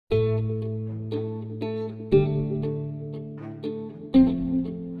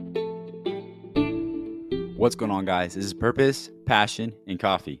What's going on, guys? This is Purpose, Passion, and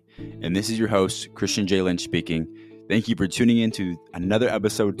Coffee. And this is your host, Christian J. Lynch speaking. Thank you for tuning in to another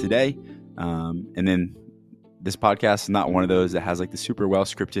episode today. And then this podcast is not one of those that has like the super well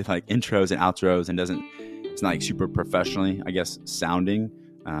scripted like intros and outros and it's not like super professionally, I guess, sounding.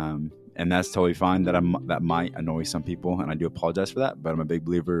 And that's totally fine. That might annoy some people, and I do apologize for that. But I'm a big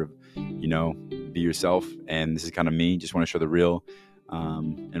believer of, be yourself. And this is kind of me. Just want to show the real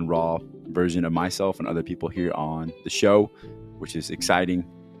and raw version of myself and other people here on the show, which is exciting.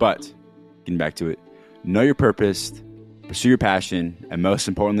 But getting back to it, know your purpose, pursue your passion, and most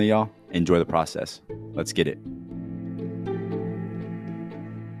importantly, y'all, enjoy the process. Let's get it.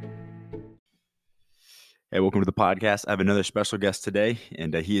 Hey, welcome to the podcast. I have another special guest today,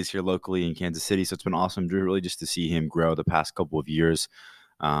 and he is here locally in Kansas City. So it's been awesome, really, just to see him grow the past couple of years.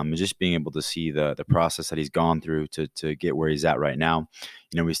 And just being able to see the process that he's gone through to get where he's at right now.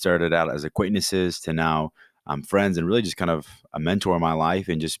 We started out as acquaintances to now friends, and really just kind of a mentor in my life,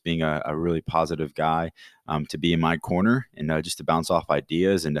 and just being a really positive guy to be in my corner and just to bounce off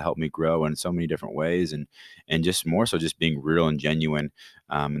ideas and to help me grow in so many different ways, and just more so just being real and genuine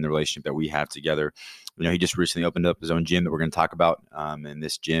in the relationship that we have together. He just recently opened up his own gym that we're going to talk about, and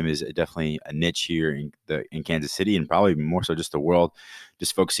this gym is definitely a niche here in Kansas City, and probably more so just the world,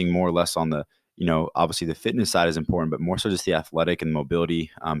 just focusing more or less on the obviously the fitness side is important, but more so just the athletic and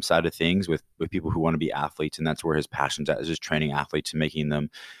mobility side of things with people who want to be athletes. And that's where his passion's at, is just training athletes and making them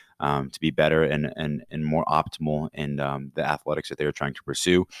to be better and more optimal in the athletics that they're trying to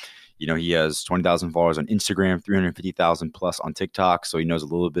pursue. He has 20,000 followers on Instagram, 350,000 plus on TikTok. So he knows a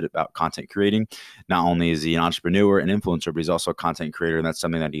little bit about content creating. Not only is he an entrepreneur and influencer, but he's also a content creator. And that's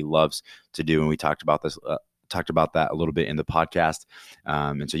something that he loves to do. And we talked about that a little bit in the podcast.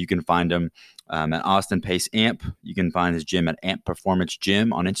 And so you can find him at Austin Pace Amp. You can find his gym at Amp Performance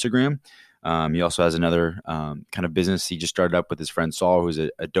Gym on Instagram. He also has another kind of business he just started up with his friend Saul, who's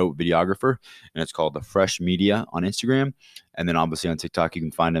a dope videographer, and it's called The Fresh Media on Instagram. And then obviously on TikTok, you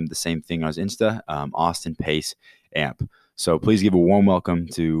can find him the same thing on his Insta, Austin Pace Amp. So please give a warm welcome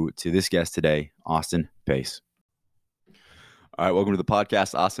to this guest today, Austin Pace. All right, welcome to the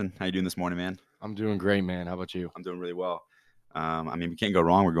podcast, Austin. How you doing this morning, man? I'm doing great, man. How about you? I'm doing really well. We can't go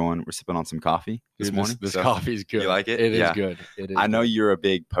wrong. We're sipping on some coffee this morning. This coffee is good. You like it? It is good. It is. I know you're a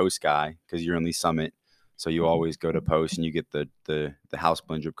big Post guy because you're in Lee Summit, so you always go to Post and you get the house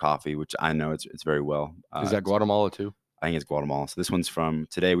blend drip coffee, which I know it's very well. Is that Guatemala too? I think it's Guatemala. So this one's from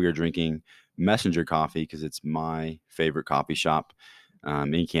today. We are drinking Messenger Coffee because it's my favorite coffee shop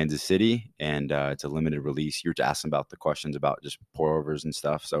in Kansas City, and it's a limited release. You're to ask them about the questions about just pour overs and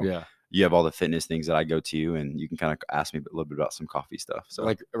stuff. So yeah. You have all the fitness things that I go to, and you can kind of ask me a little bit about some coffee stuff. So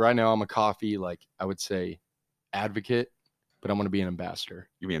like right now I'm a coffee, I would say advocate, but I'm going to be an ambassador.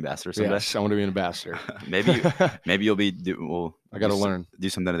 You'll be an ambassador someday? Yes, I want to be an ambassador. maybe you'll be, I got to learn. Do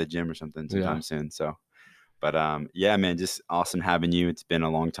something at the gym or something sometime soon. So, but yeah, man, just awesome having you. It's been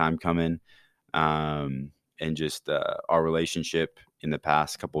a long time coming. And just our relationship in the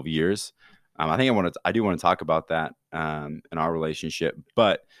past couple of years. I do want to talk about that in our relationship,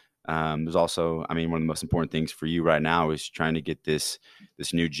 but there's also, one of the most important things for you right now is trying to get this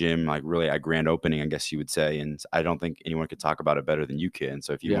new gym, like really a grand opening, I guess you would say. And I don't think anyone could talk about it better than you can.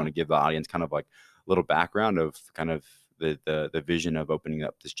 So if you want to give the audience kind of like a little background of kind of the vision of opening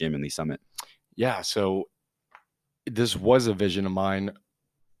up this gym in Lee Summit. Yeah. So this was a vision of mine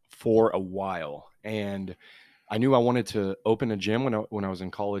for a while, and I knew I wanted to open a gym when I was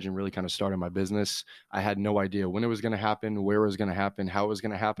in college and really kind of started my business. I had no idea when it was going to happen, where it was going to happen, how it was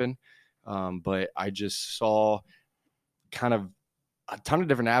going to happen. But I just saw kind of a ton of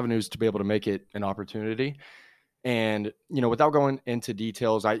different avenues to be able to make it an opportunity. And, without going into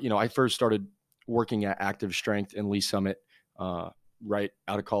details, I first started working at Active Strength in Lee Summit right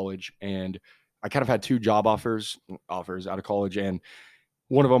out of college. And I kind of had two job offers out of college, and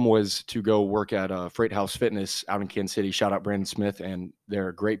one of them was to go work at Freight House Fitness out in Kansas City. Shout out Brandon Smith, and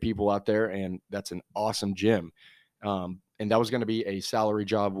they're great people out there, and that's an awesome gym. And that was going to be a salary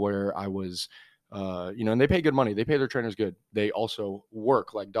job where I was, and they pay good money. They pay their trainers good. They also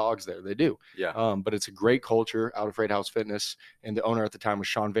work like dogs there. They do. Yeah. But it's a great culture out of Freight House Fitness, and the owner at the time was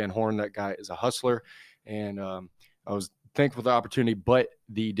Sean Van Horn. That guy is a hustler, and I was thankful for the opportunity. But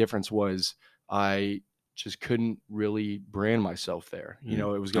the difference was I just couldn't really brand myself there. It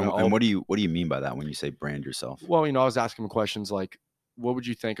was going to. And what do you mean by that when you say brand yourself? Well, I was asking him questions like, what would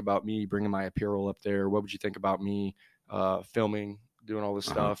you think about me bringing my apparel up there? What would you think about me filming, doing all this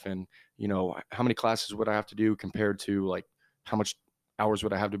stuff? And, how many classes would I have to do compared to like how much hours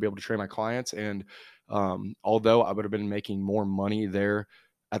would I have to be able to train my clients? And although I would have been making more money there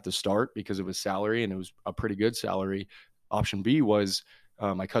at the start because it was salary and it was a pretty good salary. Option B was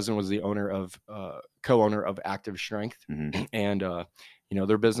my cousin was the co-owner of Active Strength, Mm-hmm. and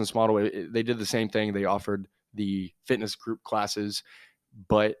their business model. They did the same thing. They offered the fitness group classes,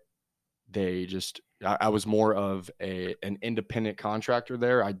 but I was more of an independent contractor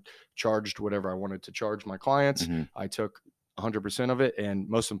there. I charged whatever I wanted to charge my clients. Mm-hmm. I took 100% of it. And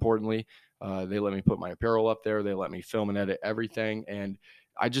most importantly, they let me put my apparel up there. They let me film and edit everything. And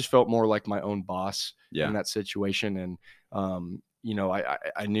I just felt more like my own boss in that situation. And,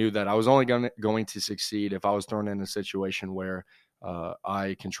 I knew that I was only going to succeed if I was thrown in a situation where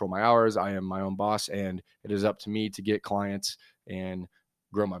I control my hours. I am my own boss, and it is up to me to get clients and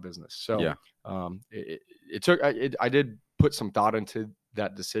grow my business. So I did put some thought into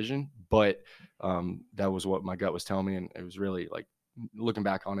that decision, but that was what my gut was telling me. And it was really like, looking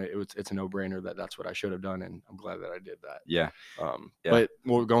back on it, it's a no brainer that's what I should have done. And I'm glad that I did that. Yeah. But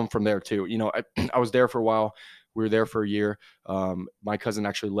we're going from there too. I was there for a while. We were there for a year. My cousin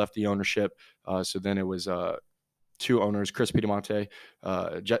actually left the ownership. So then it was two owners, Chris Piedemonte,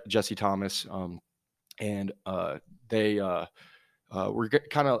 Jesse Thomas. And they were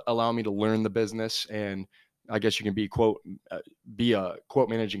kind of allowing me to learn the business, and I guess you can be a quote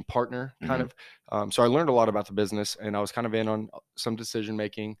managing partner kind of. So I learned a lot about the business, and I was kind of in on some decision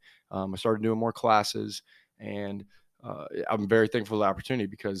making. I started doing more classes, and I'm very thankful for the opportunity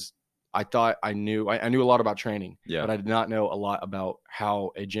because I thought I knew a lot about training, but I did not know a lot about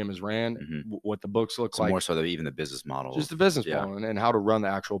how a gym is ran, what the books look like. More so than even the business model. Just the business model and how to run the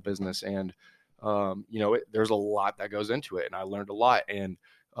actual business. And there's a lot that goes into it, and I learned a lot. And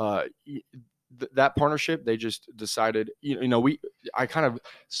that partnership, they just decided, I kind of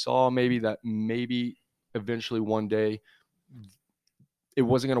saw maybe eventually one day it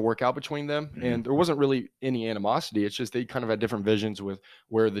wasn't going to work out between them. And there wasn't really any animosity. It's just they kind of had different visions with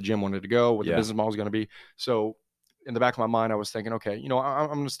where the gym wanted to go, what the business model was going to be. So in the back of my mind, I was thinking, okay, I'm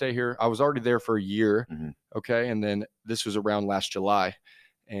going to stay here. I was already there for a year. Okay. And then this was around last July,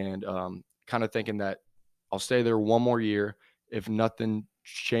 and kind of thinking that I'll stay there one more year. If nothing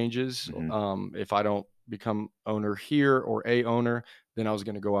changes, if I don't become owner here or a owner, then I was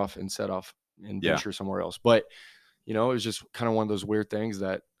going to go off and set off and venture somewhere else. But, it was just kind of one of those weird things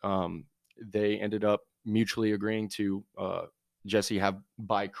that they ended up mutually agreeing to Jesse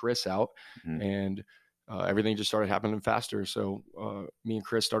buy Chris out, and everything just started happening faster. So me and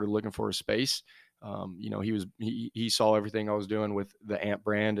Chris started looking for a space. He saw everything I was doing with the Amp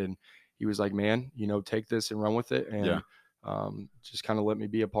brand, and he was like, man, take this and run with it. And just kind of let me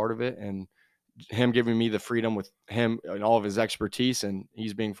be a part of it. And him giving me the freedom with him and all of his expertise, and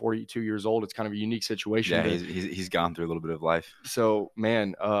he's being 42 years old. It's kind of a unique situation. Yeah, he's gone through a little bit of life. So,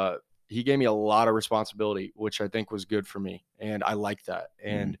 man, he gave me a lot of responsibility, which I think was good for me. And I like that.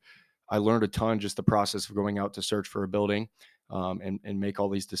 And I learned a ton, just the process of going out to search for a building and make all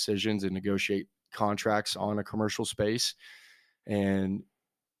these decisions and negotiate contracts on a commercial space. And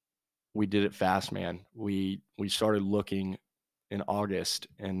we did it fast, man. We started looking in August,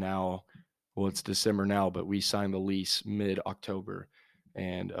 and now, well, it's December now, but we signed the lease mid-October.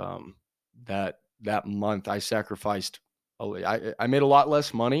 And that month I sacrificed. I made a lot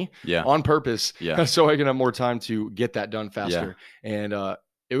less money on purpose so I can have more time to get that done faster. And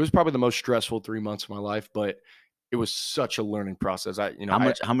it was probably the most stressful 3 months of my life, but it was such a learning process.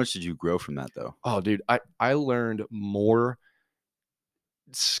 How much did you grow from that though? Oh, dude, I learned more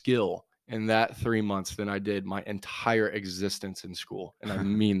skill in that 3 months than I did my entire existence in school. And I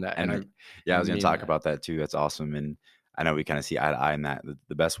mean that. I was going to talk about that too. That's awesome. And I know we kind of see eye to eye in that.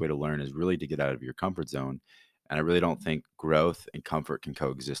 The best way to learn is really to get out of your comfort zone. And I really don't think growth and comfort can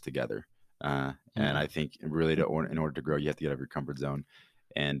coexist together. And I think really in order to grow, you have to get out of your comfort zone.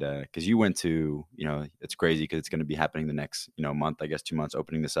 And because you went to, it's crazy because it's going to be happening the next, month, I guess 2 months,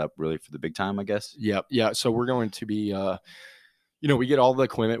 opening this up really for the big time, I guess. Yeah. So we're going to be, we get all the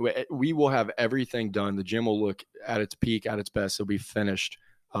equipment. We will have everything done. The gym will look at its peak, at its best. It'll be finished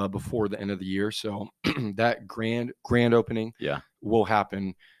before the end of the year. So that grand opening will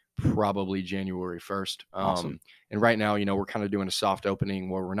happen probably January 1st. Awesome. And right now, we're kind of doing a soft opening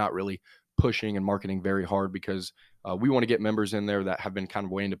where we're not really pushing and marketing very hard because we want to get members in there that have been kind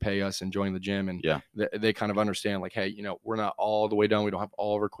of waiting to pay us and join the gym. And they kind of understand like, hey, we're not all the way done. We don't have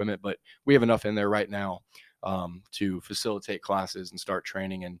all of our equipment, but we have enough in there right now to facilitate classes and start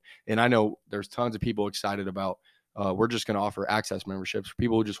training. And I know there's tons of people excited about, we're just going to offer access memberships for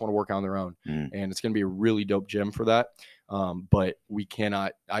people who just want to work on their own. And it's going to be a really dope gym for that. But we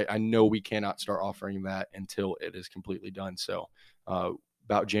cannot, I know we cannot start offering that until it is completely done. So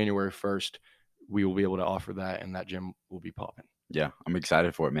about January 1st, we will be able to offer that, and that gym will be popping. Yeah, I'm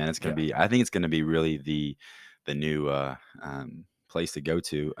excited for it, man. It's gonna Yeah. be. I think it's gonna be really the new place to go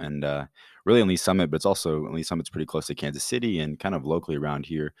to, and really Lee Summit. But it's also Lee Summit's pretty close to Kansas City and kind of locally around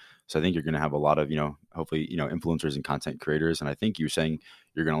here. So I think you're gonna have a lot of hopefully influencers and content creators. And I think you're saying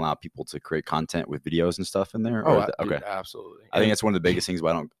you're gonna allow people to create content with videos and stuff in there. Oh, Or dude, okay. absolutely. I think that's one of the biggest things.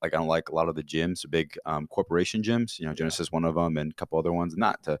 Why I don't like a lot of the gyms, the big corporation gyms. Yeah. Genesis one of them, and a couple other ones.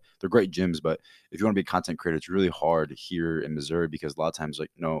 They're great gyms, but if you want to be a content creator, it's really hard here in Missouri because a lot of times,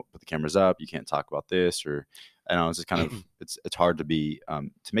 like, no, put the cameras up. You can't talk about this, or I don't know. It's just kind of it's hard to be to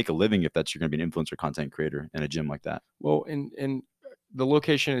make a living if that's you're going to be an influencer content creator in a gym like that. Well, and the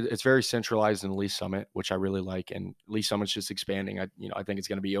location, it's very centralized in Lee Summit, which I really like. And Lee Summit's just expanding. I think it's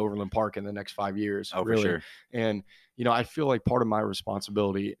going to be Overland Park in the next 5 years. Oh, really. for sure. And, I feel like part of my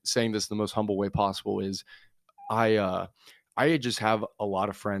responsibility, saying this the most humble way possible, is I just have a lot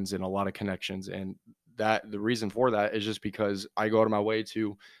of friends and a lot of connections. And that the reason for that is just because I go out of my way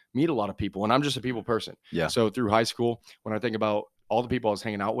to meet a lot of people, and I'm just a people person. Yeah. So through high school, when I think about all the people I was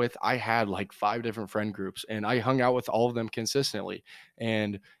hanging out with, I had like 5 different friend groups, and I hung out with all of them consistently.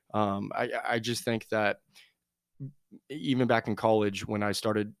 And I just think that even back in college, when I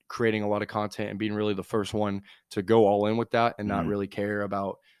started creating a lot of content and being really the first one to go all in with that and not really care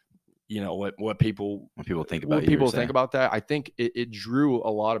about, what people think about what you, people you're think saying. about that, I think it drew a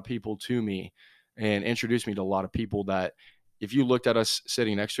lot of people to me and introduced me to a lot of people that if you looked at us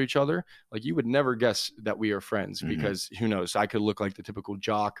sitting next to each other, like you would never guess that we are friends because who knows, I could look like the typical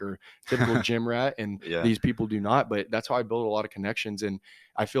jock or typical gym rat, and Yeah. these people do not. But that's how I build a lot of connections. And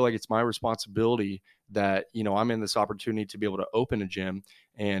I feel like it's my responsibility that, I'm in this opportunity to be able to open a gym.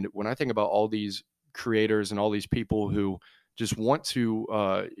 And when I think about all these creators and all these people who just want to,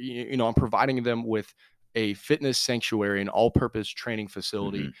 I'm providing them with a fitness sanctuary, an all-purpose training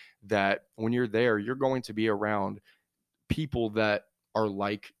facility that when you're there, you're going to be around people that are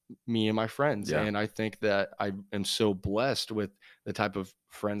like me and my friends. Yeah. And I think that I am so blessed with the type of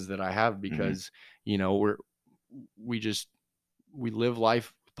friends that I have because, we live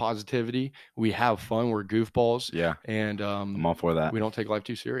life with positivity. We have fun. We're goofballs. Yeah. And I'm all for that. we don't take life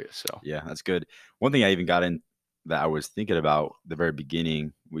too serious. So Yeah, that's good. One thing I even got in that I was thinking about the very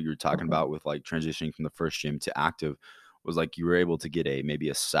beginning, what you were talking about with like transitioning from the first gym to active, was like you were able to get maybe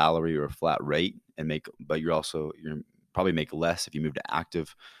a salary or a flat rate and but you're probably make less if you move to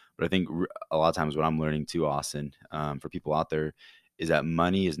active. But I think a lot of times what I'm learning too, Austin, for people out there, is that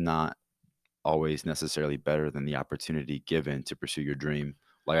money is not always necessarily better than the opportunity given to pursue your dream.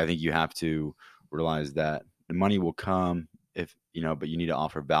 Like I think you have to realize that the money will come but you need to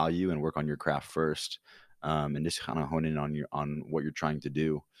offer value and work on your craft first, and just kind of hone in on what you're trying to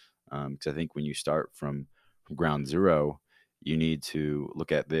do. Because I think when you start from ground zero, you need to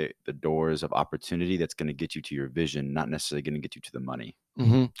look at the doors of opportunity that's going to get you to your vision, not necessarily going to get you to the money.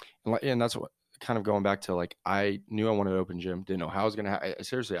 And that's what kind of going back to, like, I knew I wanted to open gym, didn't know how I was going to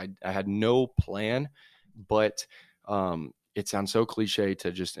seriously, I had no plan, but it sounds so cliche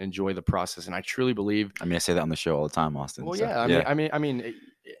to just enjoy the process. And I truly believe, I say that on the show all the time, Austin. well, so, yeah, I mean,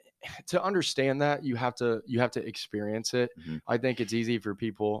 to understand that you have to experience it. I think it's easy for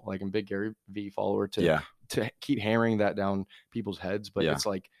people, like I'm a big Gary V follower, to keep hammering that down people's heads. But it's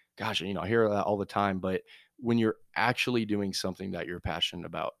like, gosh, I hear that all the time. But when you're actually doing something that you're passionate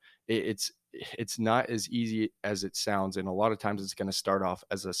about, it's not as easy as it sounds. And a lot of times it's going to start off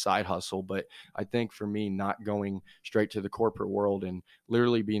as a side hustle. But I think for me, not going straight to the corporate world and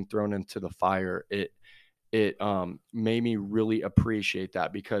literally being thrown into the fire, it made me really appreciate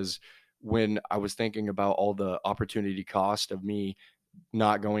that, because when I was thinking about all the opportunity cost of me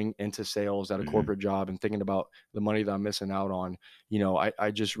not going into sales at a corporate job and thinking about the money that I'm missing out on,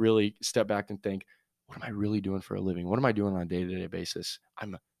 I just really step back and think, what am I really doing for a living? What am I doing on a day-to-day basis?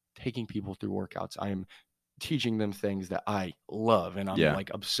 I'm taking people through workouts. I am teaching them things that I love and I'm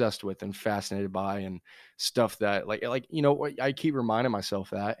like obsessed with and fascinated by, and stuff that I keep reminding myself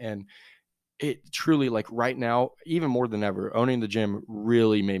that. And it truly, like right now, even more than ever, owning the gym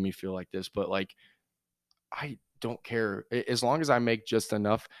really made me feel like this. But like, I don't care as long as I make just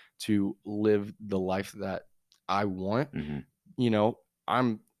enough to live the life that I want.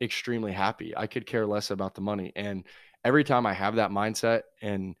 I'm extremely happy. I could care less about the money. And every time I have that mindset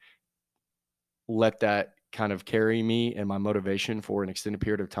and let that kind of carry me and my motivation for an extended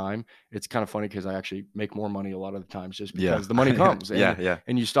period of time, it's kind of funny because I actually make more money a lot of the times just because the money comes.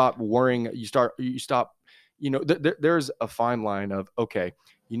 And you stop worrying. You stop, there's a fine line of, okay,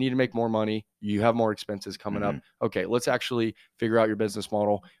 you need to make more money. You have more expenses coming up. Okay, let's actually figure out your business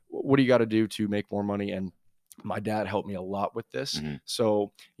model. What do you got to do to make more money? And My dad helped me a lot with this. Mm-hmm.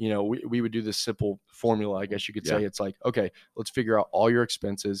 So, we would do this simple formula, I guess you could say. Yeah. It's like, okay, let's figure out all your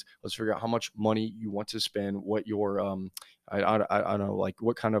expenses. Let's figure out how much money you want to spend, what your, I don't know, like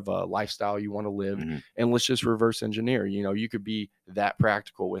what kind of lifestyle you want to live. Mm-hmm. And let's just reverse engineer. You could be that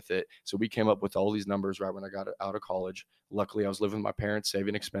practical with it. So we came up with all these numbers right when I got out of college. Luckily, I was living with my parents,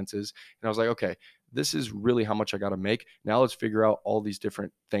 saving expenses. And I was like, okay, this is really how much I got to make. Now let's figure out all these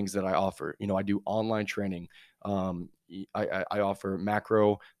different things that I offer. I do online training. I offer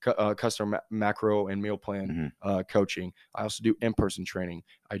custom macro and meal plan coaching. I also do in-person training.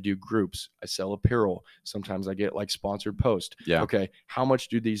 I do groups. I sell apparel. Sometimes I get like sponsored posts. Yeah. Okay, how much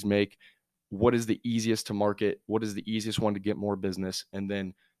do these make? What is the easiest to market? What is the easiest one to get more business? And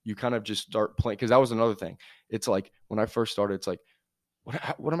then you kind of just start playing, because that was another thing. It's like when I first started, it's like,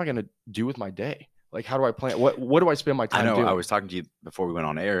 what am I going to do with my day? Like, how do I plan? What do I spend my time doing? I was talking to you before we went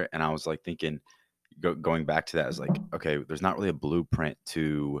on air, and I was like thinking, going back to that, is like, okay, there's not really a blueprint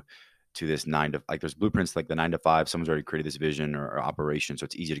to this there's blueprints like the 9 to 5. Someone's already created this vision or operation, so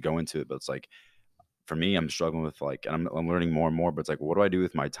it's easy to go into it. But it's like, for me, I'm struggling with and I'm learning more and more. But it's like, what do I do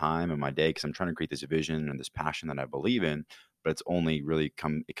with my time and my day? Because I'm trying to create this vision and this passion that I believe in. But it's only really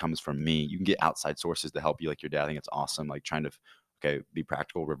comes from me. You can get outside sources to help you, like your dad. I think it's awesome. Like trying to be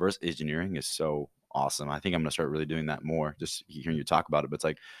practical. Reverse engineering is so awesome. I think I'm gonna start really doing that more. Just hearing you talk about it, but it's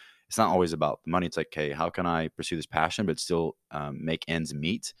like, it's not always about the money. It's like, okay, how can I pursue this passion, but still make ends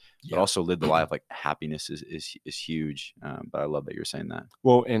meet, but also live the life? Like happiness is huge. But I love that you're saying that.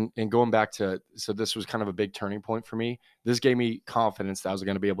 Well, and going back to, so this was kind of a big turning point for me. This gave me confidence that I was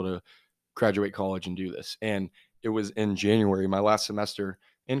going to be able to graduate college and do this. And it was in January, my last semester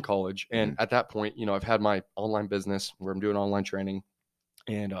in college. And at that point, I've had my online business where I'm doing online training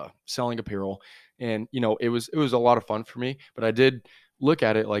and selling apparel. And, it was a lot of fun for me, but I did look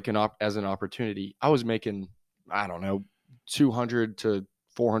at it like as an opportunity. I was making, I don't know, $200 to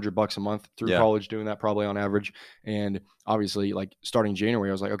 $400 a month through college doing that, probably on average. And obviously, like starting January,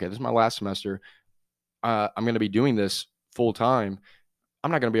 I was like, okay, this is my last semester. I'm going to be doing this full time. I'm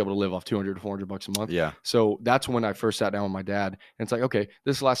not going to be able to live off $200 to $400 a month. Yeah. So that's when I first sat down with my dad, and it's like, okay,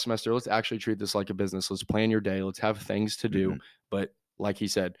 this last semester, let's actually treat this like a business. Let's plan your day. Let's have things to do. But like he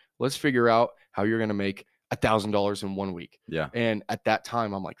said, let's figure out how you're going to make $1,000 in 1 week. Yeah. And at that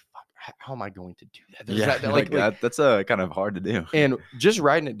time, I'm like, fuck, how am I going to do that? That's kind of hard to do. And just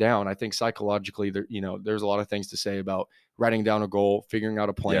writing it down, I think psychologically, there's a lot of things to say about writing down a goal, figuring out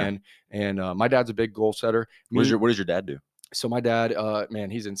a plan. Yeah. And my dad's a big goal setter. What does your dad do? So my dad, man,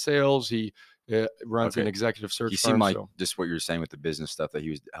 he's in sales. He runs an executive search firm. He seemed like just what you were saying with the business stuff that he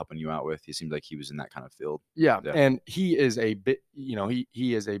was helping you out with. He seemed like he was in that kind of field. Yeah. And he is a bit,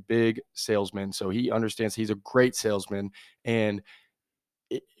 he is a big salesman. So he understands, he's a great salesman. And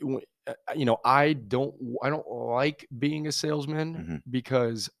I don't like being a salesman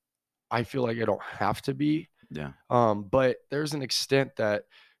because I feel like I don't have to be. Yeah. But there's an extent that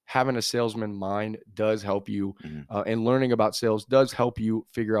having a salesman mind does help you, and learning about sales does help you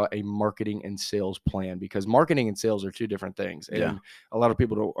figure out a marketing and sales plan, because marketing and sales are two different things. And a lot of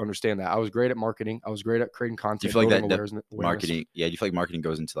people don't understand that. I was great at marketing. I was great at creating content. Do you feel like that marketing? Yeah. Do you feel like marketing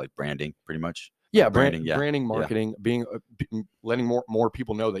goes into like branding pretty much? Yeah. Branding, marketing, being, letting more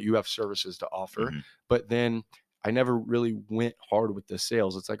people know that you have services to offer. But then I never really went hard with the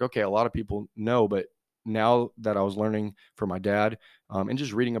sales. It's like, okay, a lot of people know, but now that I was learning from my dad, and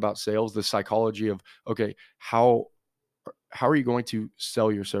just reading about sales, the psychology of, okay, how are you going to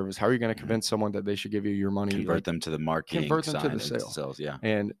sell your service? How are you going to convince someone that they should give you your money? Convert them to the marketing, convert them to the sales. Yeah.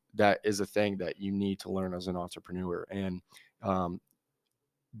 And that is a thing that you need to learn as an entrepreneur. And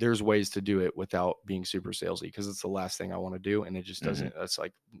there's ways to do it without being super salesy, because it's the last thing I want to do. And it just doesn't, it's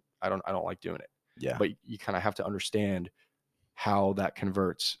like, I don't like doing it. Yeah. But you kind of have to understand how that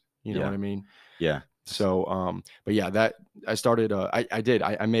converts. You know what I mean? Yeah. So, but yeah, that I started,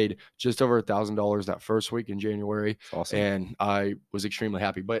 I made just over $1,000 that first week in January. Awesome. And I was extremely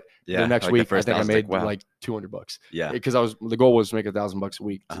happy, but the next week, I think I made like $200. Yeah. Because the goal was to make $1,000 a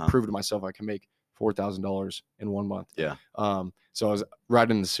week to prove to myself I can make $4,000 in 1 month. Yeah. So I was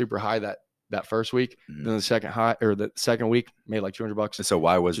riding the super high that first week. Then the second week made like $200. So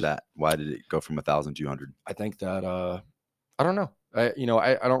why was that? Why did it go from 1,000 to 200? I think that, I don't know.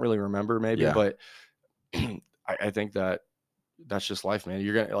 I don't really remember maybe, but I think that's just life, man.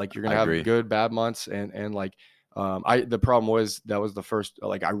 You're gonna have good, bad months, and like, the problem was that was the first,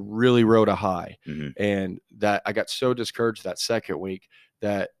 like, I really rode a high, and that I got so discouraged that second week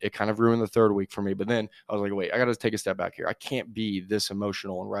that it kind of ruined the third week for me. But then I was like, wait, I got to take a step back here. I can't be this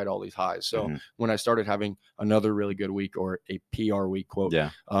emotional and ride all these highs. So when I started having another really good week, or a PR week, quote,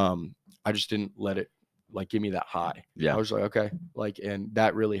 I just didn't let it like give me that high. Yeah. I was like, okay, like, and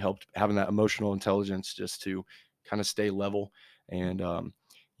that really helped, having that emotional intelligence just to kind of stay level. And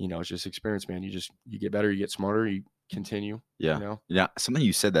it's just experience, man. You get better, you get smarter, you continue. Yeah. Yeah. Something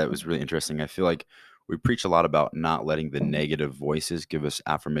you said that was really interesting. I feel like we preach a lot about not letting the negative voices give us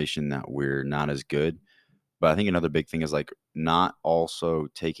affirmation that we're not as good. But I think another big thing is like not also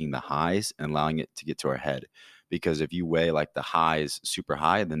taking the highs and allowing it to get to our head. Because if you weigh like the highs super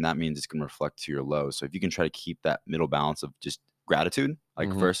high, then that means it's going to reflect to your lows. So if you can try to keep that middle balance of just gratitude,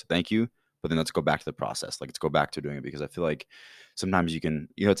 like first, thank you, but then let's go back to the process. Like let's go back to doing it, because I feel like sometimes you can,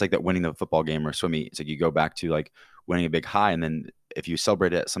 it's like that winning the football game or swimming. It's like you go back to like winning a big high, and then if you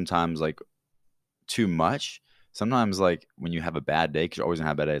celebrate it sometimes like too much, sometimes like when you have a bad day, because you're always gonna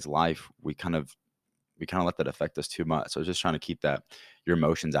have bad days, life, we kind of let that affect us too much. So just trying to keep that, your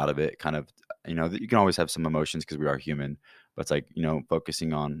emotions out of it, kind of, you can always have some emotions because we are human, but it's like,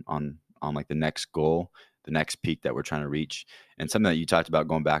 focusing on like the next goal, the next peak that we're trying to reach. And something that you talked about,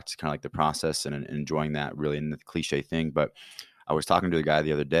 going back to kind of like the process and enjoying that, really, in the cliche thing. But I was talking to a guy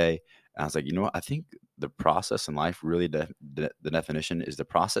the other day, and I was like, you know what? I think the process in life, really, the definition is the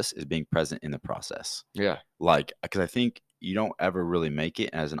process is being present in the process. Yeah. Like, because I think you don't ever really make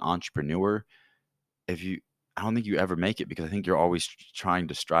it as an entrepreneur if you I don't think you ever make it, because I think you're always trying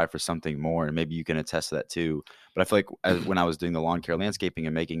to strive for something more, and maybe you can attest to that too. But I feel like when I was doing the lawn care landscaping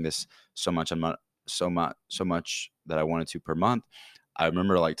and making this so much that I wanted to per month, I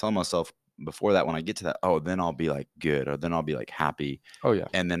remember like telling myself before that, when I get to that, oh, then I'll be like good, or then I'll be like happy. Oh yeah.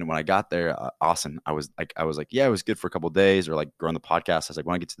 And then when I got there, awesome. I was like, yeah, it was good for a couple of days, or like growing the podcast. I was like,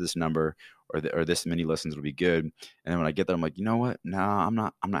 when I get to this number, or this many listens will be good. And then when I get there, I'm like, you know what? No, I'm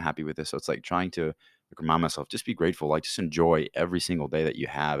not happy with this. So it's like trying to like remind myself, just be grateful, like just enjoy every single day that you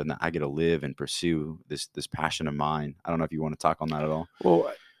have, and that I get to live and pursue this passion of mine. I don't know if you want to talk on that at all.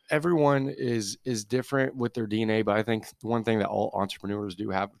 Well, everyone is different with their DNA, but I think one thing that all entrepreneurs do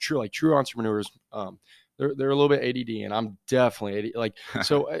have, true entrepreneurs, they're a little bit ADD, and I'm definitely ADD. Like,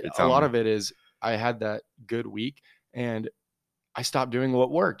 so a lot of it is I had that good week and I stopped doing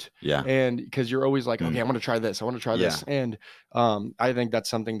what worked. Yeah. And because you're always like, okay, I'm going to try this. I want to try this. And I think that's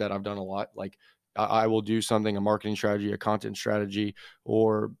something that I've done a lot. Like I will do something, a marketing strategy, a content strategy,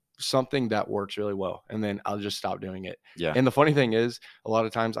 or something that works really well, and then I'll just stop doing it. Yeah. And the funny thing is, a lot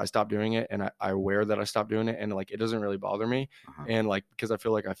of times I stop doing it, and I aware that I stopped doing it, and like it doesn't really bother me. And like, because I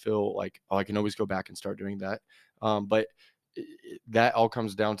feel like oh, I can always go back and start doing that. But that all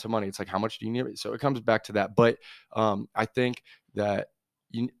comes down to money. It's like, how much do you need? So it comes back to that. But I think that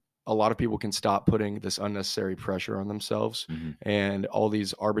a lot of people can stop putting this unnecessary pressure on themselves and all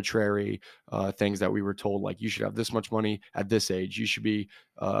these arbitrary things that we were told, like you should have this much money at this age, you should be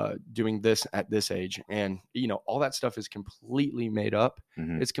doing this at this age, and all that stuff is completely made up.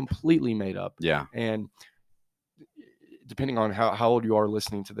 It's completely made up. Yeah. And depending on how old you are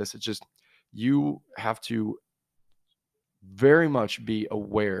listening to this, it's just, you have to very much be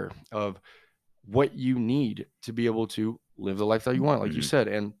aware of what you need to be able to live the life that you want, like you said.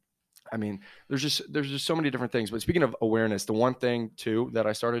 And I mean, there's just so many different things. But speaking of awareness, the one thing too that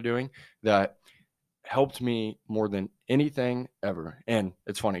I started doing that helped me more than anything ever, and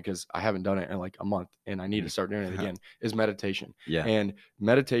it's funny because I haven't done it in like a month and I need to start doing it again, is meditation. Yeah. And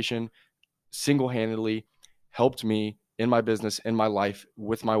meditation single-handedly helped me in my business, in my life,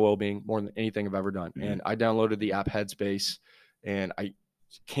 with my well-being more than anything I've ever done. And I downloaded the app Headspace, and I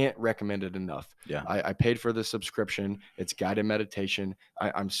can't recommend it enough. Yeah. I paid for the subscription. It's guided meditation.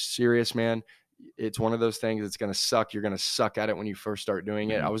 I'm serious, man. It's one of those things that's going to suck. You're going to suck at it when you first start doing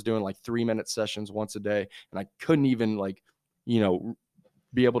it. I was doing like 3-minute sessions once a day, and I couldn't even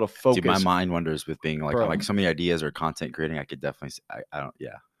be able to focus. Dude, my mind wanders with being like so many ideas or content creating. I could definitely, I don't,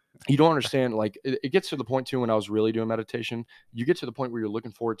 yeah. You don't understand. Like it gets to the point too, when I was really doing meditation, you get to the point where you're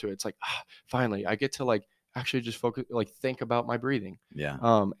looking forward to it. It's like, finally, I get to like actually just focus, like think about my breathing. Yeah.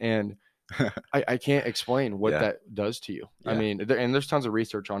 And I can't explain what that does to you. Yeah. I mean, and there's tons of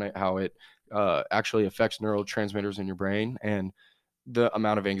research on it, how it actually affects neurotransmitters in your brain, and the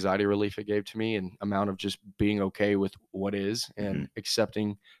amount of anxiety relief it gave to me, and amount of just being okay with what is, and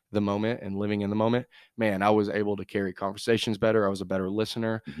accepting the moment and living in the moment. Man, I was able to carry conversations better. I was a better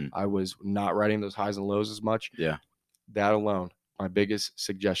listener. I was not writing those highs and lows as much. Yeah. That alone, my biggest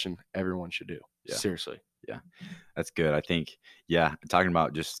suggestion everyone should do. Yeah. Seriously. Yeah. That's good. I think, talking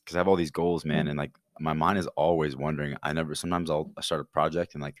about, just because I have all these goals, man, and like my mind is always wondering. Sometimes I'll start a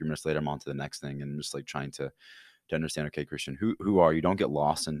project, and like 3 minutes later I'm on to the next thing, and I'm just like trying to understand, okay, Christian, who are you? Don't get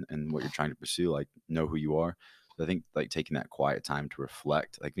lost in what you're trying to pursue. Like, know who you are. I think like taking that quiet time to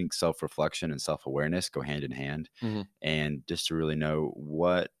reflect, I think self-reflection and self-awareness go hand in hand. And just to really know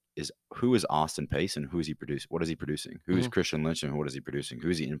what who is Austin Pace and who is he producing? What is he producing? Who is Mhm. Christian Lynch and what is he producing? Who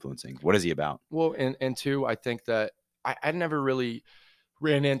is he influencing? What is he about? Well, and two, I think that I never really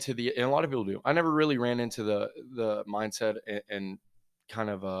ran into and a lot of people do. I never really ran into the mindset and kind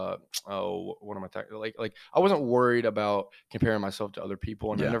of oh, what am I talking, like I wasn't worried about comparing myself to other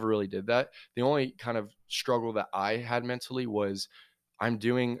people, and I Yeah. never really did that. The only kind of struggle that I had mentally was, I'm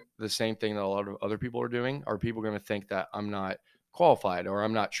doing the same thing that a lot of other people are doing. Are people going to think that I'm not qualified, or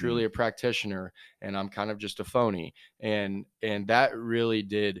I'm not Mm. truly a practitioner, and I'm kind of just a phony? And that really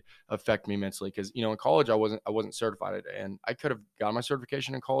did affect me mentally, because in college I wasn't certified, and I could have got my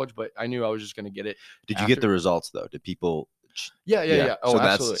certification in college, but I knew I was just going to get it Did you get after. the results though? Did people? Yeah, yeah, Yeah. yeah. Oh,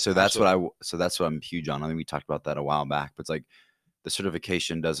 absolutely, absolutely. So that's what I'm huge on. I think we talked about that a while back. But it's like the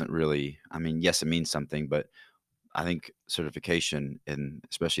certification doesn't really. I mean, yes, it means something, but I think certification, and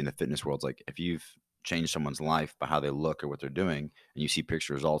especially in the fitness world, is like if you've changed someone's life by how they look or what they're doing, and you see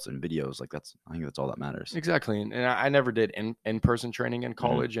picture results and videos, like I think that's all that matters. Exactly. And I never did in-person training in Hmm.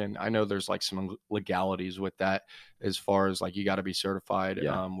 college. And I know there's like some legalities with that, as far as like you got to be certified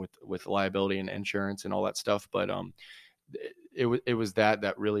Yeah. with liability and insurance and all that stuff. But it was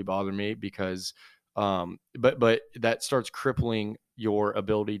that really bothered me, because but that starts crippling your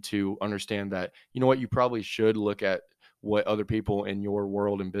ability to understand that, what, you probably should look at what other people in your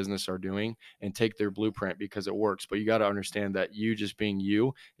world and business are doing and take their blueprint, because it works. But you got to understand that you just being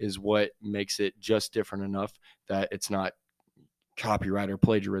you is what makes it just different enough that it's not copyright or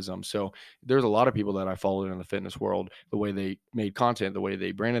plagiarism. So there's a lot of people that I followed in the fitness world, the way they made content, the way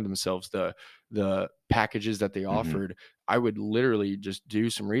they branded themselves, the packages that they Hmm. offered. I would literally just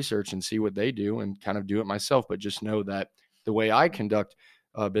do some research and see what they do and kind of do it myself. But just know that the way I conduct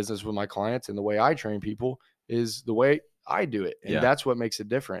business with my clients and the way I train people is the way I do it, and Yeah. that's what makes it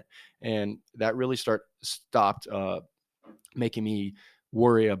different. And that really stopped making me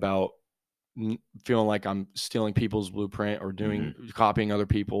worry about feeling like I'm stealing people's blueprint, or Hmm. copying other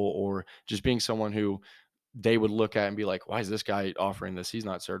people, or just being someone who they would look at and be like, why is this guy offering this? He's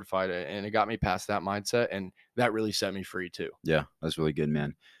not certified. And it got me past that mindset, and that really set me free too. Yeah, that's really good,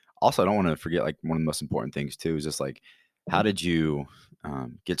 man. Also, I don't want to forget like one of the most important things too is just like how did you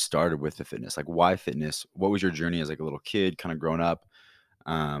get started with the fitness? Like, why fitness? What was your journey as like a little kid, kind of growing up?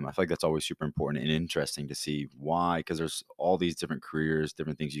 I feel like that's always super important and interesting to see why, because there's all these different careers,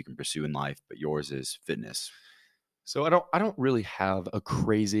 different things you can pursue in life, but yours is fitness. So I don't really have a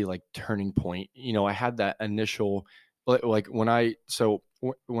crazy like turning point. I had that initial, like when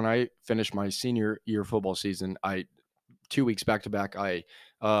I finished my senior year football season, I 2 weeks back to back, I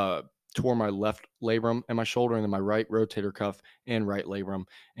uh, tore my left labrum and my shoulder, and then my right rotator cuff and right labrum,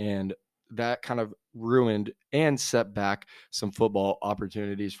 and that kind of ruined and set back some football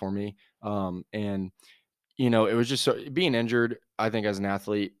opportunities for me. And it was just being injured. I think as an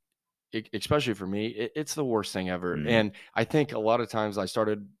athlete, especially for me, it's the worst thing ever. Hmm. And I think a lot of times I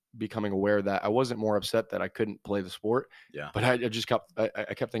started becoming aware that I wasn't more upset that I couldn't play the sport, Yeah. but I just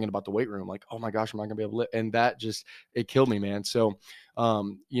I kept thinking about the weight room, like, oh my gosh, am I gonna be able to lift? And that just, it killed me, man. So,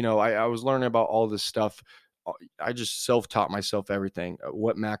 I was learning about all this stuff. I just self-taught myself everything,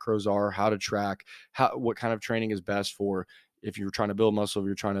 what macros are, how to track, what kind of training is best for if you're trying to build muscle, if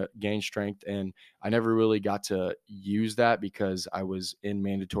you're trying to gain strength. And I never really got to use that because I was in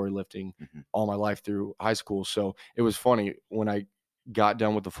mandatory lifting Hmm. all my life through high school. So it was funny when I got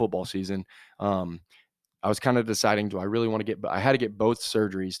done with the football season. I was kind of deciding, do I really want to I had to get both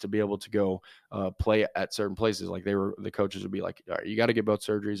surgeries to be able to go play at certain places. Like the coaches would be like, all right, you got to get both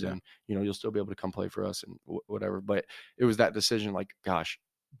surgeries, Yeah. and you'll still be able to come play for us and whatever. But it was that decision, like, gosh,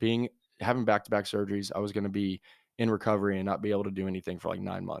 having back-to-back surgeries, I was going to be in recovery and not be able to do anything for like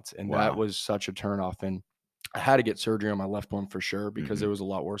 9 months. And that Wow. was such a turnoff. And I had to get surgery on my left one for sure, because it Hmm. was a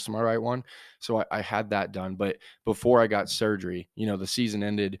lot worse than my right one. So I had that done. But before I got surgery, the season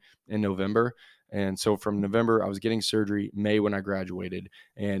ended in November. And so from November, I was getting surgery. May, when I graduated.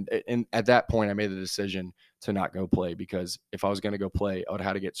 And at that point, I made the decision to not go play, because if I was going to go play, I would have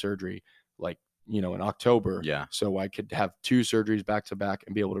had to get surgery like, in October. Yeah. So I could have 2 surgeries back to back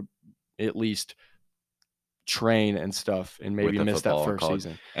and be able to at least train and stuff, and With maybe the miss that football first college,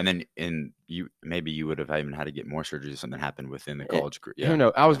 season. and then you would have even had to get more surgery if something happened within the It, college career. who Yeah.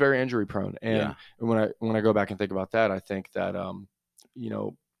 knows? I was Yeah. very injury prone. And Yeah. when I go back and think about that, I think that, you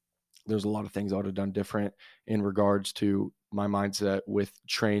know, there's a lot of things I would have done different in regards to my mindset with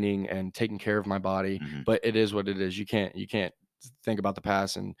training and taking care of my body. Hmm. But it is what it is. You can't think about the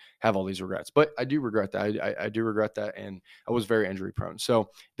past and have all these regrets. But I do regret that. I do regret that. And I was very injury prone.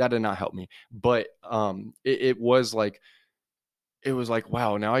 So that did not help me. But it was like,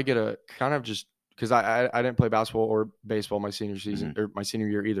 wow, now I get to kind of just because I didn't play basketball or baseball my senior season or my senior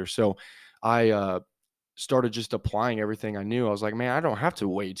year either. So I started just applying everything I knew. I was like, man, I don't have to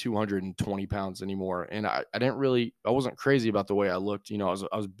weigh 220 pounds anymore. And I wasn't crazy about the way I looked. You know, I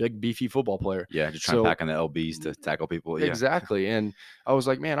was a big, beefy football player. Yeah, just trying to pack on the LBs to tackle people. Yeah. Exactly. And I was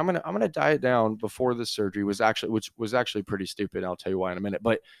like, man, I'm gonna diet down before this surgery, which was actually pretty stupid. I'll tell you why in a minute.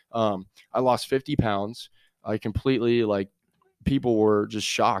 But I lost 50 pounds. I completely, like, people were just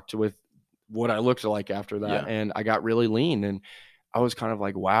shocked with what I looked like after that. Yeah. And I got really lean, and I was kind of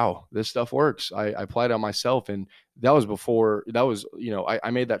like, wow, this stuff works. I applied it on myself. And that was before,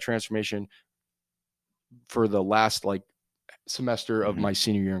 I made that transformation for the last like semester of my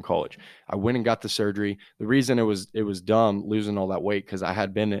senior year in college. I went and got the surgery. The reason it was dumb losing all that weight, because I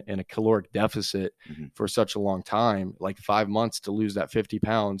had been in a caloric deficit for such a long time, like 5 months to lose that 50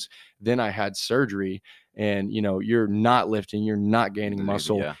 pounds. Then I had surgery, and you're not lifting, you're not gaining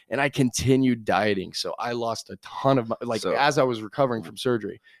muscle. Yeah. And I continued dieting. So I lost a ton of, as I was recovering from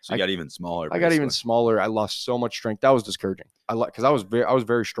surgery. So you got even smaller. I got even smaller. I lost so much strength. That was discouraging. Because I was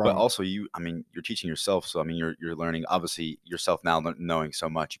very strong. But also you're teaching yourself. So, you're learning, obviously, yourself now, knowing so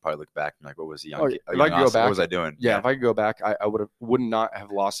much. You probably look back and you're like, what was the young if I could go back, what was I doing? Yeah, if I could go back, I would not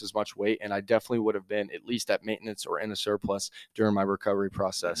have lost as much weight. And I definitely would have been at least at maintenance or in a surplus during my recovery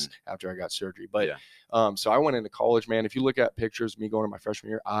process after I got surgery. But so I went into college, man. If you look at pictures of me going to my freshman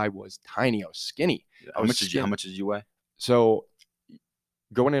year, I was tiny. I was skinny. Yeah. How much did you weigh? So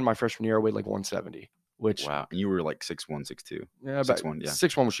going in my freshman year, I weighed like 170. Which, wow, and you were like 6'1", 6'2". Yeah, 6'1",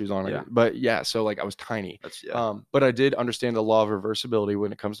 6'1" with shoes on. Yeah. But yeah, so like I was tiny. But I did understand the law of reversibility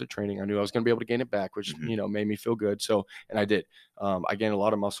when it comes to training. I knew I was going to be able to gain it back, which made me feel good. So, and I did. I gained a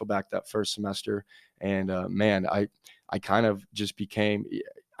lot of muscle back that first semester, and man, I kind of just became.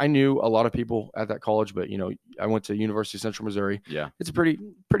 I knew a lot of people at that college, but I went to University of Central Missouri. Yeah, it's a pretty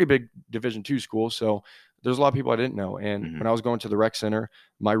big Division II school, so there's a lot of people I didn't know. And when I was going to the rec center,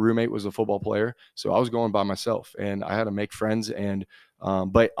 my roommate was a football player, so I was going by myself, and I had to make friends. And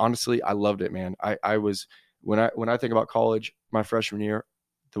but honestly, I loved it, man. I was when I think about college, my freshman year,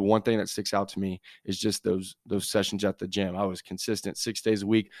 the one thing that sticks out to me is just those sessions at the gym. I was consistent 6 days a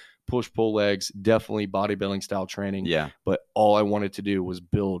week, push, pull legs, definitely bodybuilding style training. Yeah. But all I wanted to do was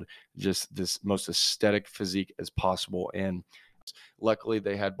build just this most aesthetic physique as possible. And luckily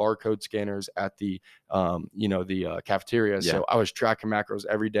they had barcode scanners at the cafeteria. Yeah. So I was tracking macros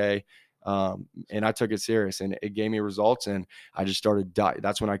every day. And I took it serious, and it gave me results, and I just started.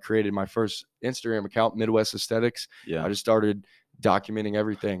 That's when I created my first Instagram account, Midwest Aesthetics. Yeah. I just started documenting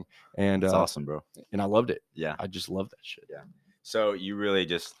everything, and it's awesome, bro. And I loved it. Yeah. I just love that shit. Yeah. So you really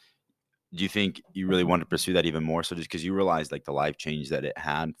do you think you really want to pursue that even more? So just because you realized like the life change that it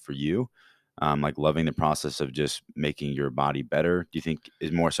had for you, like loving the process of just making your body better, do you think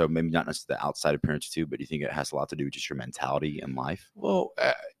is more so maybe not necessarily the outside appearance too, but do you think it has a lot to do with just your mentality in life? Well,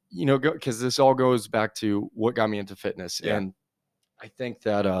 because this all goes back to what got me into fitness. Yeah. And I think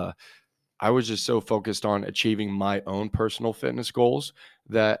that I was just so focused on achieving my own personal fitness goals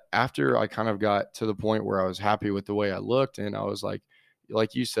that after I kind of got to the point where I was happy with the way I looked, and I was like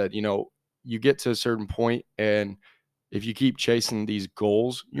you said, you get to a certain point, and if you keep chasing these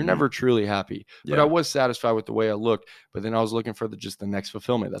goals, you're never truly happy. But I was satisfied with the way I looked, but then I was looking for just the next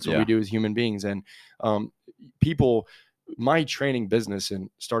fulfillment. That's what we do as human beings. And my training business and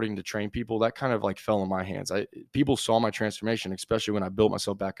starting to train people, that kind of like fell in my hands. People saw my transformation, especially when I built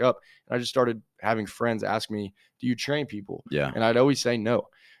myself back up. And I just started having friends ask me, do you train people? Yeah. And I'd always say no.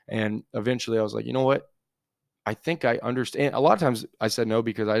 And eventually I was like, you know what? I think I understand. A lot of times I said no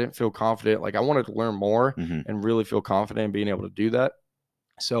because I didn't feel confident. Like I wanted to learn more and really feel confident in being able to do that.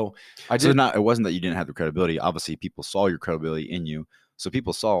 So it wasn't that you didn't have the credibility. Obviously people saw your credibility in you. So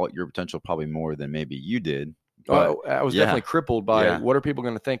people saw your potential probably more than maybe you did. But, I was definitely crippled by what are people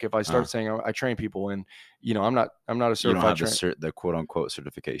going to think if I start saying I train people, and I'm not a certified. You don't have the quote unquote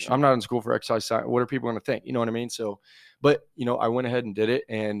certification. I'm not in school for exercise science. What are people going to think? You know what I mean? So, but I went ahead and did it,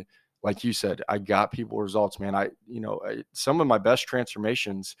 and like you said, I got people results, man. Some of my best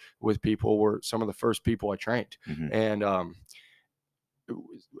transformations with people were some of the first people I trained, and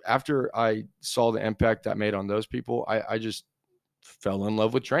after I saw the impact that made on those people, I just fell in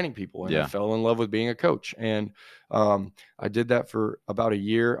love with training people, and I fell in love with being a coach. And I did that for about a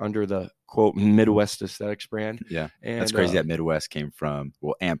year under the quote Midwest Aesthetics brand. Yeah. And that's crazy that Midwest came from,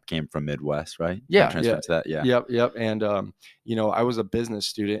 AMP came from Midwest, right? Yeah. Transferred to that. Yeah. Yep. And, I was a business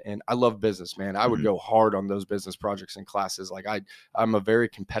student, and I love business, man. I would go hard on those business projects and classes. Like I'm a very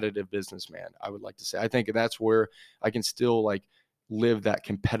competitive businessman, I would like to say. I think that's where I can still live that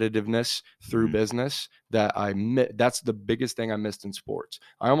competitiveness through business that that's the biggest thing I missed in sports.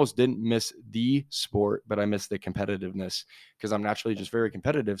 I almost didn't miss the sport, but I missed the competitiveness because I'm naturally just very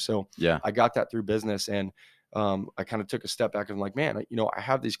competitive. So I got that through business. And I kind of took a step back and I'm like, man, I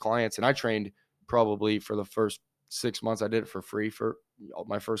have these clients, and I trained probably for the first 6 months. I did it for free for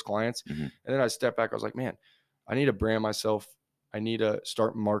my first clients. And then I stepped back. I was like, man, I need to brand myself. I need to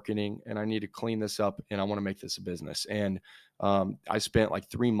start marketing, and I need to clean this up, and I want to make this a business. And I spent like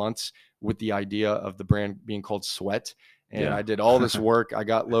 3 months with the idea of the brand being called Sweat. And I did all this work. I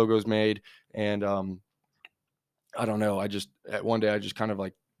got logos made, and I don't know. One day I just kind of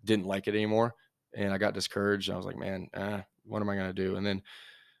like didn't like it anymore, and I got discouraged. I was like, man, what am I going to do? And then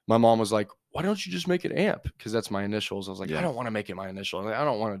my mom was like, why don't you just make it AMP? Because that's my initials. I was like, I don't want to make it my initial. I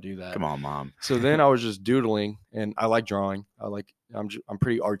don't want to do that. Come on, Mom. So then I was just doodling, and I like drawing. I'm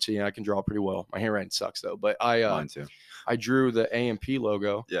pretty artsy, and I can draw pretty well. My handwriting sucks though, but Mine too. I drew the AMP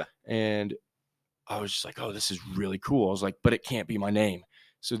logo. Yeah. And I was just like, oh, this is really cool. I was like, but it can't be my name.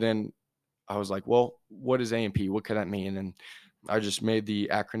 So then I was like, well, what is AMP? What could that mean? And I just made the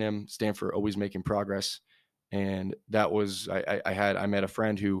acronym stand for Always Making Progress. And that was, I met a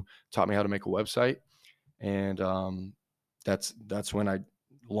friend who taught me how to make a website. And that's when I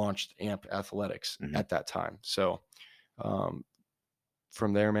launched AMP Athletics at that time. So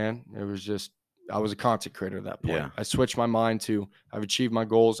from there, man, it was just, I was a content creator at that point. Yeah. I switched my mind to, I've achieved my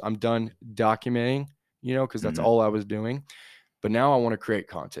goals. I'm done documenting, because that's all I was doing. But now I want to create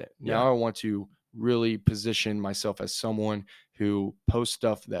content. Now I want to really position myself as someone who posts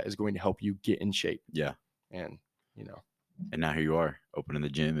stuff that is going to help you get in shape. Yeah. And, and now here you are opening the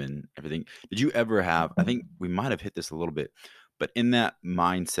gym and everything. Did you ever have, I think we might have hit this a little bit, but in that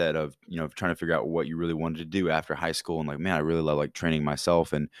mindset of, trying to figure out what you really wanted to do after high school and like, man, I really love like training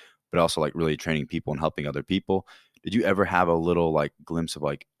myself but also like really training people and helping other people. Did you ever have a little like glimpse of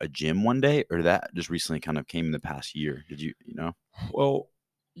like a gym one day, or that just recently kind of came in the past year? Did you, Well,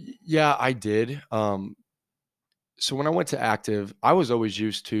 yeah, I did. So when I went to active, I was always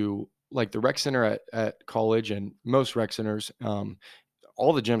used to like the rec center at college, and most rec centers,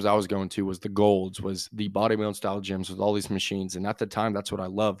 all the gyms I was going to was the Golds, was the bodybuilding style gyms with all these machines. And at the time, that's what I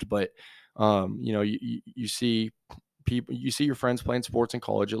loved. But, you see people, you see your friends playing sports in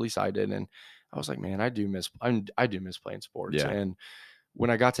college, at least I did. And I was like, man, I do miss playing sports. Yeah. And when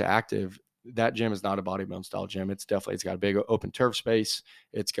I got to active, that gym is not a bodybuilding style gym. It's got a big open turf space.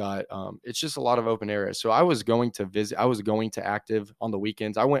 It's got, it's just a lot of open areas. So I was going to active on the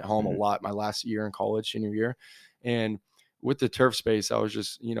weekends. I went home a lot my last year in college, senior year. And with the turf space, I was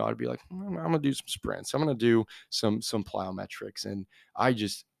just, I'd be like, I'm going to do some sprints. I'm going to do some plyometrics. And I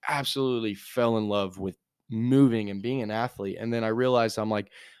just absolutely fell in love with moving and being an athlete. And then I realized I'm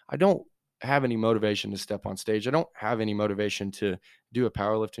like, I don't have any motivation to step on stage. I don't have any motivation to do a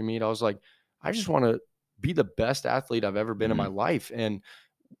powerlifting meet. I was like, I just want to be the best athlete I've ever been in my life. And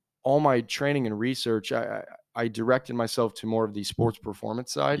all my training and research, I directed myself to more of the sports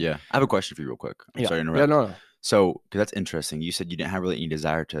performance side. Yeah. I have a question for you real quick. I'm sorry to interrupt. Yeah, no. So, because that's interesting. You said you didn't have really any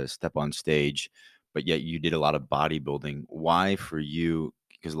desire to step on stage, but yet you did a lot of bodybuilding. Why for you?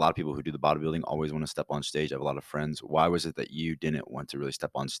 Because a lot of people who do the bodybuilding always want to step on stage. I have a lot of friends. Why was it that you didn't want to really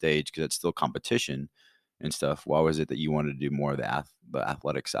step on stage? Because it's still competition and stuff. Why was it that you wanted to do more of the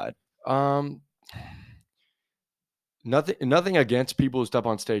athletic side? Nothing against people who step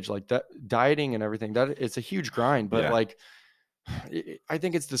on stage, like that, dieting and everything. That it's a huge grind, but like, I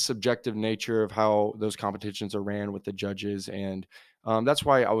think it's the subjective nature of how those competitions are ran with the judges. And that's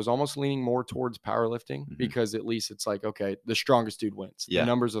why I was almost leaning more towards powerlifting, because at least it's like, okay, the strongest dude wins. The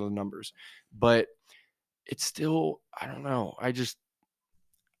numbers are the numbers. But it's still, I don't know. It just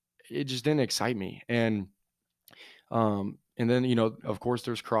didn't excite me. And then, of course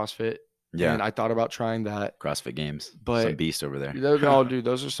there's CrossFit. Yeah. And I thought about trying that. CrossFit Games. But some beast over there. No, dude,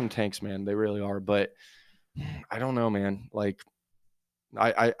 those are some tanks, man. They really are. But I don't know, man. Like,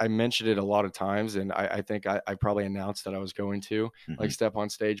 I mentioned it a lot of times, and I think I probably announced that I was going to like step on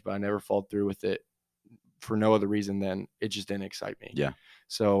stage, but I never followed through with it for no other reason than it just didn't excite me. Yeah.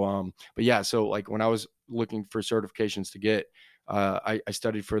 So, but yeah, so like when I was looking for certifications to get, I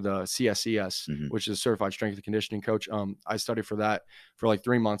studied for the CSCS, which is Certified Strength and Conditioning Coach. I studied for that for like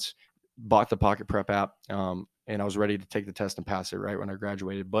 3 months, bought the Pocket Prep app, and I was ready to take the test and pass it right when I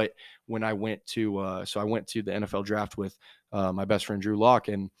graduated. But when I went to, I went to the NFL draft with my best friend, Drew Lock,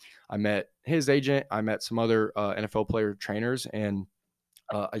 and I met his agent. I met some other NFL player trainers, and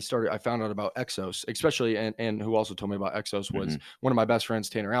I found out about Exos, especially, and who also told me about Exos was one of my best friends,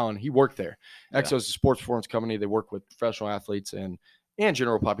 Tanner Allen. He worked there. Exos is a sports performance company. They work with professional athletes and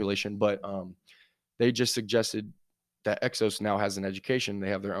general population, but they just suggested that Exos now has an education. They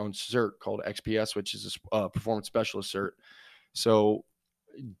have their own cert called XPS, which is a performance specialist cert. So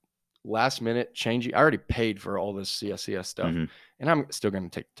last minute changing, I already paid for all this CSCS stuff, and I'm still going to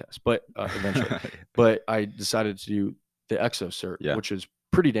take the test, but eventually. But I decided to do the Exo cert, which is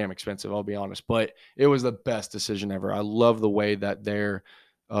pretty damn expensive, I'll be honest. But it was the best decision ever. I love the way that they're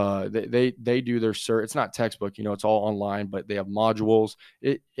they do their cert. It's not textbook, it's all online, but they have modules.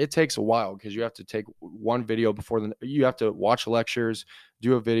 It takes a while because you have to take one video before you have to watch lectures,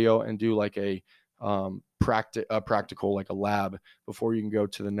 do a video, and do like a practical, like a lab, before you can go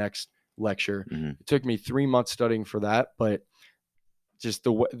to the next lecture. It took me 3 months studying for that, but just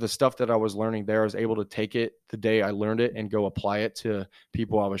the stuff that I was learning there, I was able to take it the day I learned it and go apply it to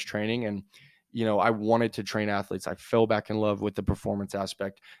people I was training. And I wanted to train athletes. I fell back in love with the performance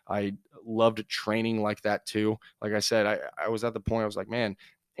aspect. I loved training like that too. Like I said, I was at the point I was like, man,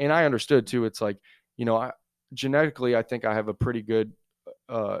 and I understood too. It's like, genetically, I think I have a pretty good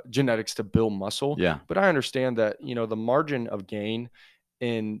genetics to build muscle. Yeah. But I understand that, the margin of gain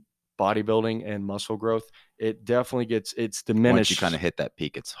in bodybuilding and muscle growth, it definitely it's diminished. Once you kind of hit that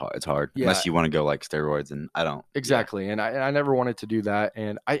peak, it's hard. Yeah. Unless you want to go like steroids, and I don't. Exactly. Yeah. And I never wanted to do that.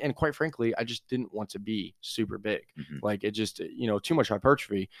 And quite frankly, I just didn't want to be super big. Like it just, too much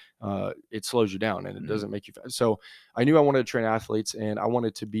hypertrophy, it slows you down and it doesn't make you fast. So I knew I wanted to train athletes, and I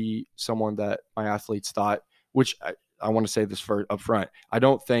wanted to be someone that my athletes thought, which I want to say this up front. I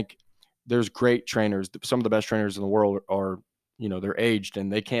don't think there's great trainers. Some of the best trainers in the world are, they're aged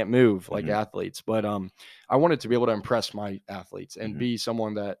and they can't move like athletes. But I wanted to be able to impress my athletes and be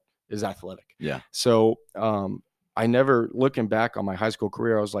someone that is athletic. Yeah. So I never, looking back on my high school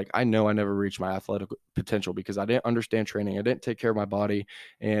career, I was like, I know I never reached my athletic potential because I didn't understand training. I didn't take care of my body.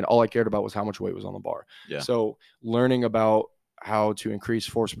 And all I cared about was how much weight was on the bar. Yeah. So learning about how to increase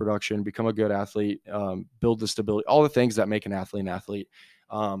force production, become a good athlete, build the stability, all the things that make an athlete.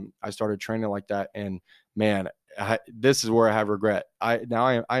 I started training like that, and man, this is where I have regret. I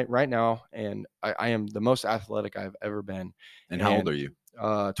right now, and I am the most athletic I've ever been. And how old are you?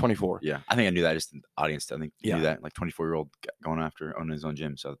 24. Yeah. I think I knew that, just in the audience. I think you knew that, like 24-year-old going after owning his own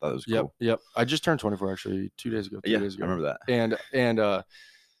gym. So I thought it was cool. Yep. I just turned 24 actually 2 days ago. 3 days ago. I remember that. And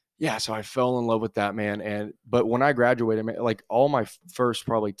yeah, so I fell in love with that, man. But when I graduated, man, like all my first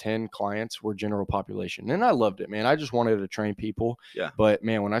probably 10 clients were general population, and I loved it, man. I just wanted to train people. Yeah. But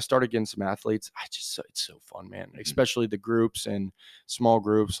man, when I started getting some athletes, it's so fun, man. Especially the groups and small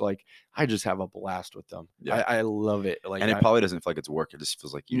groups. Like I just have a blast with them. Yeah. I love it. Like, and it probably doesn't feel like it's work. It just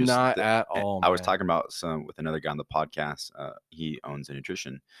feels like you just not at all. I was talking about with another guy on the podcast. He owns a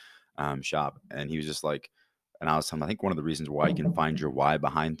nutrition shop, and he was just like. And I was telling him, I think one of the reasons why you can find your why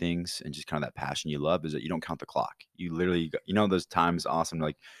behind things and just kind of that passion you love is that you don't count the clock. You literally, those times awesome,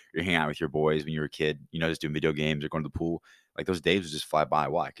 like you're hanging out with your boys when you were a kid, just doing video games or going to the pool. Like those days would just fly by.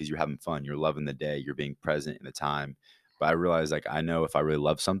 Why? Because you're having fun. You're loving the day. You're being present in the time. But I realized, like, I know if I really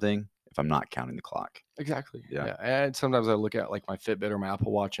love something, if I'm not counting the clock. Exactly. Yeah. And sometimes I look at like my Fitbit or my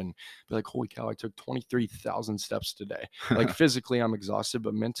Apple Watch and be like, holy cow, I took 23,000 steps today. Like physically I'm exhausted,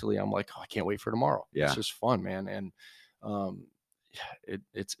 but mentally I'm like, oh, I can't wait for tomorrow. Yeah. It's just fun, man. And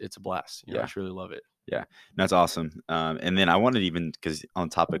it's a blast. I truly love it. Yeah. That's awesome. And then I wanted, even because on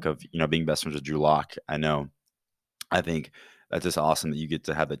the topic of, being best friends with Drew Lock, I think that's just awesome that you get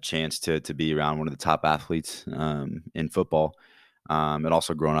to have the chance to be around one of the top athletes in football. And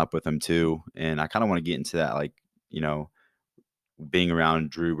also growing up with him too. And I kind of want to get into that, like, being around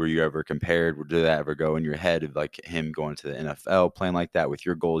Drew, were you ever compared? Did that ever go in your head of like him going to the NFL, playing like that with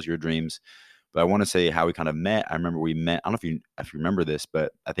your goals, your dreams? But I want to say how we kind of met. I remember we met, I don't know if you remember this,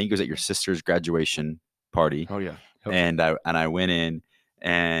 but I think it was at your sister's graduation party. Oh yeah. Yep. And I went in,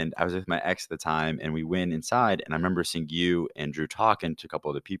 and I was with my ex at the time, and we went inside, and I remember seeing you and Drew talking to a couple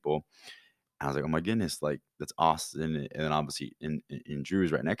other people. I was like, oh my goodness, like that's awesome. And then obviously in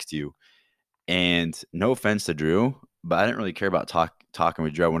Drew's right next to you. And no offense to Drew, but I didn't really care about talking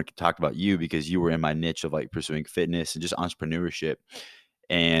with Drew. I wanted to talk about you because you were in my niche of like pursuing fitness and just entrepreneurship.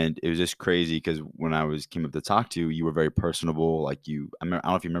 And it was just crazy because when I came up to talk to you, you were very personable. Like I don't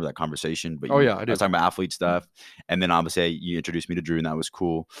know if you remember that conversation, but I do. I was talking about athlete stuff. And then obviously you introduced me to Drew, and that was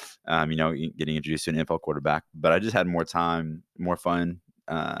cool. Getting introduced to an NFL quarterback, but I just had more time, more fun.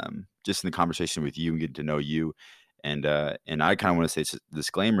 Just in the conversation with you and getting to know you. And I kind of want to say it's a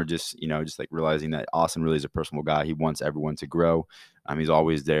disclaimer, just like realizing that Austin really is a personal guy. He wants everyone to grow. He's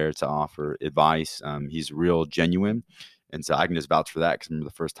always there to offer advice. He's real genuine. And so I can just vouch for that. Cause I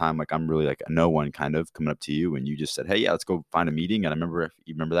remember the first time, like I'm really like a no one kind of coming up to you, and you just said, hey, yeah, let's go find a meeting. And I remember, if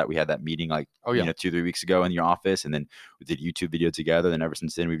you remember that we had that meeting like, 2-3 weeks ago in your office, and then we did a YouTube video together. And ever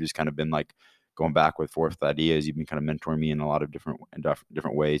since then, we've just kind of been like going back with forth with ideas. You've been kind of mentoring me in a lot of different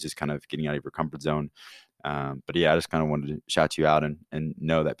ways, just kind of getting out of your comfort zone. But yeah, I just kind of wanted to shout you out and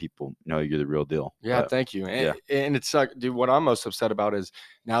know that people know you're the real deal. Yeah, But, thank you. yeah. And it's dude, what I'm most upset about is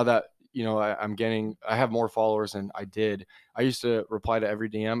now that, I have more followers than I did. I used to reply to every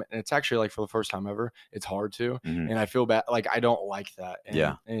DM, and it's actually like for the first time ever, it's hard to, Mhm. and I feel bad. Like I don't like that. And,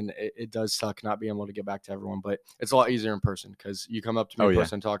 Yeah. And it does suck not being able to get back to everyone, but it's a lot easier in person because you come up to me Oh, in yeah.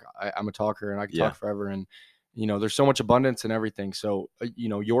 person, talk. I'm a talker and I can Yeah. talk forever. And, there's so much abundance and everything. So,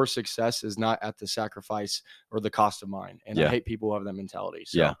 your success is not at the sacrifice or the cost of mine. And I Yeah. hate people who have that mentality.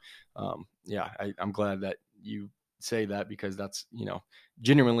 Yeah. So, I'm glad that you say that because that's,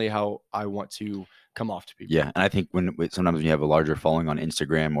 genuinely how I want to come off to people. Yeah, and I think sometimes when you have a larger following on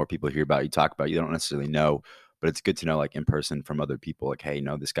Instagram or people hear about you, talk about you, they don't necessarily know, but it's good to know like in person from other people, like, hey,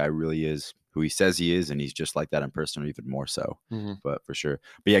 no, this guy really is who he says he is, and he's just like that in person, or even more so. Mhm. But for sure,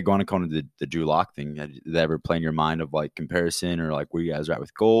 but yeah, going to the Drew Lock thing, did that ever play in your mind of like comparison or like where you guys are at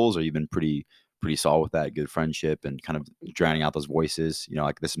with goals, or you've been pretty solid with that good friendship and kind of drowning out those voices,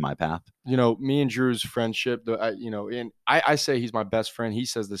 like this is my path. Me and Drew's friendship, and I say he's my best friend. He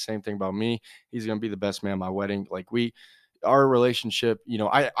says the same thing about me. He's going to be the best man at my wedding. Like our relationship,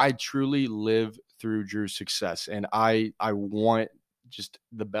 I truly live through Drew's success, and I want just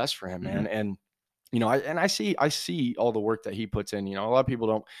the best for him, man. Mhm. And I see all the work that he puts in. A lot of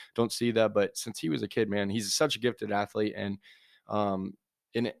people don't see that, but since he was a kid, man, he's such a gifted athlete, um,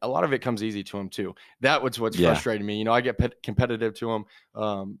 and a lot of it comes easy to him too. What's Yeah. frustrating me. I get competitive to him,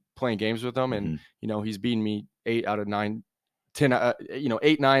 playing games with him, and Mhm. he's beaten me 8 out of 9, 10,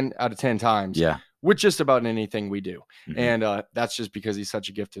 8, 9 out of 10 times. Yeah. With just about anything we do. Mhm. And that's just because he's such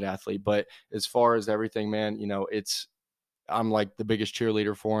a gifted athlete. But as far as everything, man, I'm like the biggest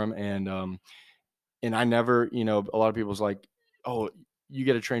cheerleader for him. And I never, a lot of people's like, oh, you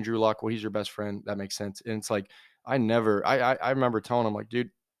get to train Drew Lock. Well, he's your best friend. That makes sense. And it's like, I remember telling him like, dude,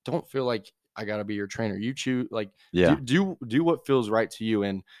 don't feel like I gotta be your trainer. You choose, like, Yeah. do what feels right to you.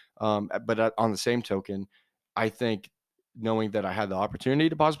 And, but on the same token, I think knowing that I had the opportunity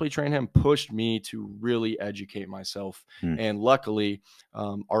to possibly train him pushed me to really educate myself. Hmm. And luckily,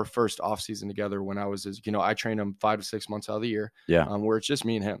 our first off season together when I trained him 5 to 6 months out of the year, Yeah. where it's just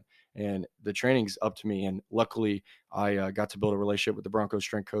me and him. And the training's up to me. And luckily, I got to build a relationship with the Broncos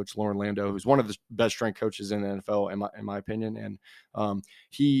strength coach, Lauren Lando, who's one of the best strength coaches in the NFL, in my opinion. And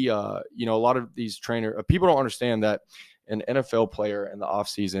he, a lot of these people don't understand that an NFL player in the off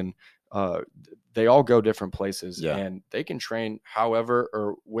season, they all go different places, Yeah. and they can train however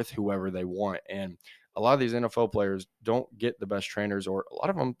or with whoever they want. And a lot of these NFL players don't get the best trainers, or a lot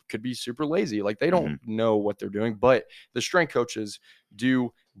of them could be super lazy. Like they don't know what they're doing, but the strength coaches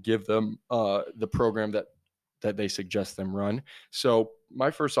do give them the program that they suggest them run. So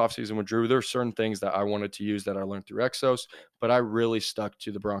my first offseason with Drew, there's certain things that I wanted to use that I learned through Exos, but I really stuck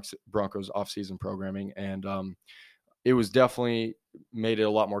to the Broncos offseason programming. And it was definitely made it a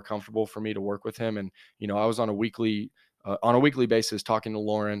lot more comfortable for me to work with him. And, I was on a weekly basis talking to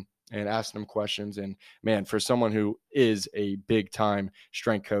Lauren and asking him questions. And man, for someone who is a big time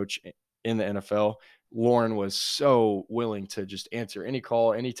strength coach in the NFL, Lauren was so willing to just answer any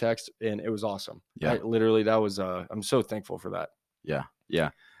call, any text, and it was awesome. Yeah. That was I'm so thankful for that. Yeah. Yeah.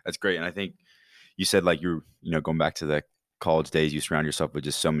 That's great. And I think you said like you're, going back to the college days, you surround yourself with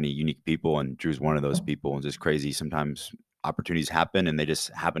just so many unique people, and Drew's one of those people, and just crazy. Sometimes opportunities happen and they just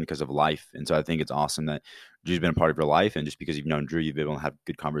happen because of life. And so I think it's awesome that Drew's been a part of your life. And just because you've known Drew, you've been able to have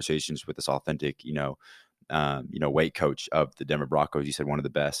good conversations with this authentic, weight coach of the Denver Broncos. You said one of the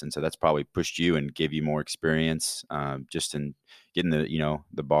best. And so that's probably pushed you and gave you more experience, just in getting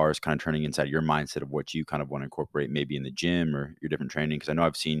the bars kind of turning inside your mindset of what you kind of want to incorporate maybe in the gym or your different training. Cause I know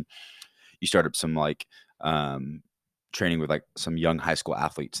I've seen you start up some like, training with like some young high school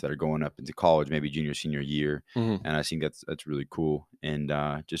athletes that are going up into college, maybe junior, senior year. Mm-hmm. And I think that's really cool. And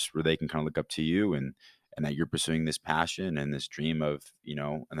just where they can kind of look up to you and that you're pursuing this passion and this dream of,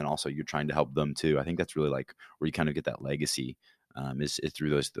 and then also you're trying to help them too. I think that's really like where you kind of get that legacy, is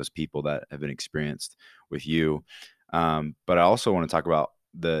through those people that have been experienced with you. But I also want to talk about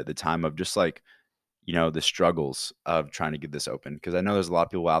the time of just like, the struggles of trying to get this open. Cause I know there's a lot of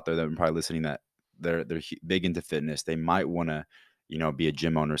people out there that are probably listening that they're big into fitness. They might want to, be a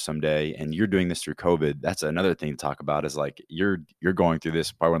gym owner someday, and you're doing this through COVID. That's another thing to talk about, is like you're going through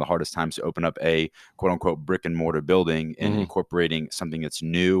this probably one of the hardest times to open up a quote unquote brick and mortar building and incorporating something that's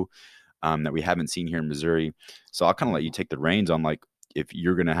new, that we haven't seen here in Missouri. So I'll kind of let you take the reins on like, if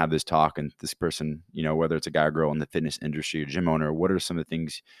you're going to have this talk and this person, whether it's a guy or girl in the fitness industry or gym owner, what are some of the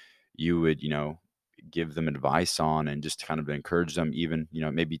things you would, give them advice on, and just kind of encourage them, even,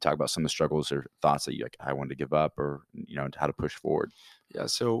 maybe talk about some of the struggles or thoughts that you like, I wanted to give up, or, how to push forward? Yeah.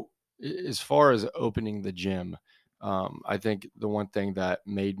 So as far as opening the gym, I think the one thing that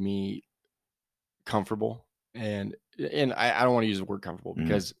made me comfortable, and I don't want to use the word comfortable Mhm.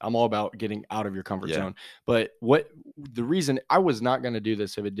 because I'm all about getting out of your comfort Yeah. zone. But what the reason I was not going to do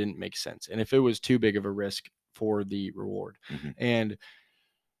this if it didn't make sense and if it was too big of a risk for the reward. Mhm. And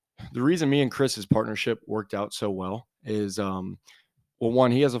the reason me and Chris's partnership worked out so well is well,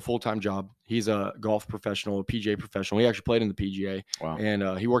 one, he has a full-time job. He's a golf professional, a PGA professional. He actually played in the PGA, Wow.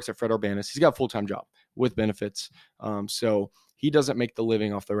 and he works at Fred Urbanus. He's got a full-time job with benefits. So he doesn't make the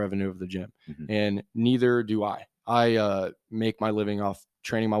living off the revenue of the gym, Mhm. and neither do I. I make my living off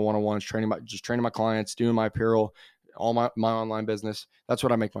training my one-on-ones, training my clients, doing my apparel, all my online business. That's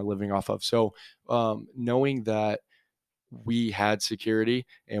what I make my living off of. So knowing that we had security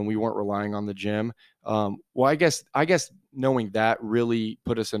and we weren't relying on the gym. Well, I guess knowing that really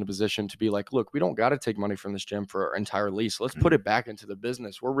put us in a position to be like, look, we don't got to take money from this gym for our entire lease. Let's put it back into the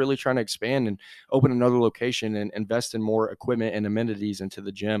business. We're really trying to expand and open another location and invest in more equipment and amenities into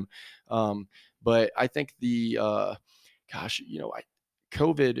the gym. But I think gosh,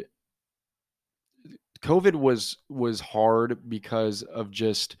 COVID, COVID was hard because of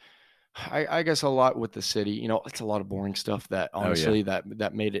just I guess a lot with the city, it's a lot of boring stuff that Oh yeah. honestly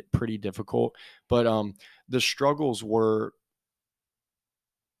that made it pretty difficult. But the struggles were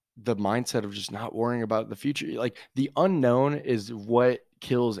the mindset of just not worrying about the future. Like the unknown is what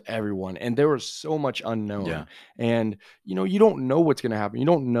kills everyone. And there was so much unknown. Yeah. And you don't know what's going to happen. You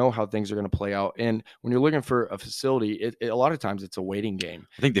don't know how things are going to play out. And when you're looking for a facility, a lot of times it's a waiting game.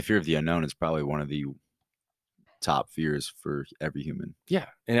 I think the fear of the unknown is probably one of the top fears for every human. Yeah,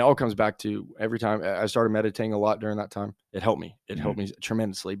 and it all comes back to every time I started meditating a lot during that time. It helped me. It helped me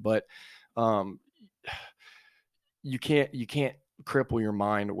tremendously. But um, you can't cripple your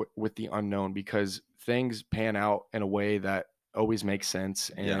mind with the unknown because things pan out in a way that always makes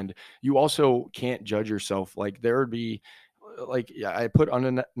sense, Yeah. and you also can't judge yourself. Like there would be, like I put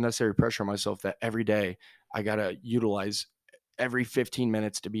unnecessary pressure on myself that every day I gotta utilize every 15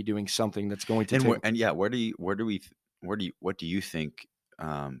 minutes to be doing something that's going to take. And yeah, what do you think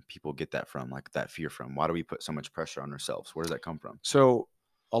people get that from, like that fear from? Why do we put so much pressure on ourselves? Where does that come from? So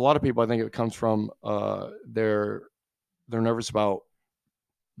a lot of people, I think it comes from they're nervous about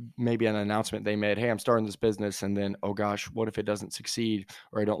maybe an announcement they made. Hey, I'm starting this business, and then oh gosh, what if it doesn't succeed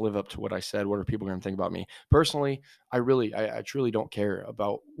or I don't live up to what I said? What are people going to think about me? Personally, I truly don't care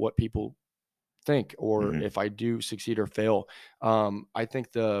about what people think or Mhm. if I do succeed or fail. I think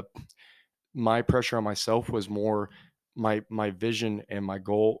my pressure on myself was more my vision and my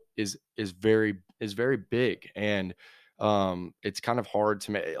goal is very big, and it's kind of hard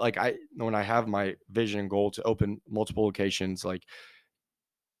to make. Like when I have my vision and goal to open multiple locations, like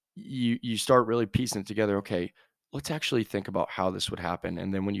you start really piecing it together. Okay, let's actually think about how this would happen,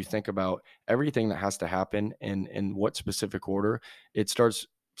 and then when you think about everything that has to happen and in what specific order, it starts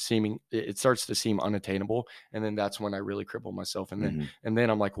to seem unattainable, and then that's when I really cripple myself, and then Mhm. and then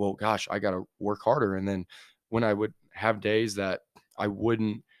I'm like, well, gosh, I got to work harder. And then when I would have days that I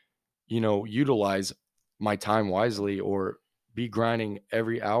wouldn't utilize my time wisely or be grinding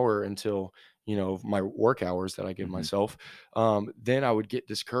every hour until my work hours that I give Mhm. myself, then I would get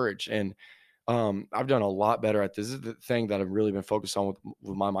discouraged. And I've done a lot better at this. This is the thing that I've really been focused on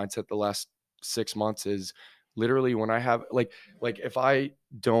with my mindset the last 6 months is literally when I have like if I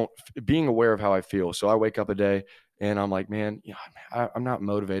don't being aware of how I feel. So I wake up a day and I'm like, man, I'm not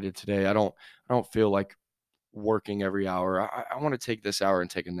motivated today. I don't feel like working every hour. I want to take this hour and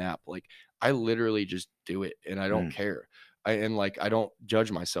take a nap. Like I literally just do it and I don't Mm. care. I don't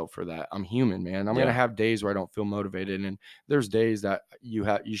judge myself for that. I'm human, man. I'm gonna Yeah. have days where I don't feel motivated, and there's days that you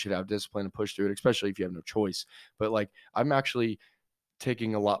should have discipline to push through it, especially if you have no choice. But like I'm actually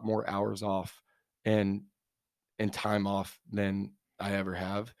taking a lot more hours off and time off than I ever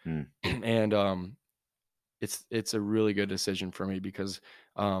have, Mm. and it's a really good decision for me because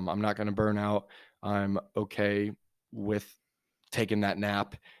I'm not gonna burn out. I'm okay with taking that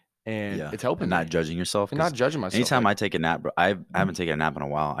nap, and Yeah. it's And helping not me judging yourself, and not because judging myself. anytime Like, I take a nap, bro, I haven't taken a nap in a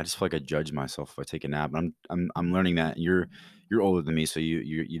while. I just feel like I judge myself if I take a nap. I'm learning that you're older than me, so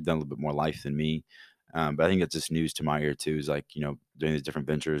you've done a little bit more life than me. But I think that's just news to my ear too. Is like, doing these different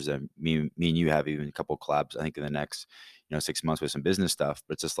ventures that me and you have, even a couple of collabs. I think in the next 6 months with some business stuff.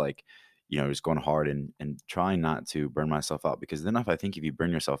 But it's just like, just going hard and trying not to burn myself out, because then if you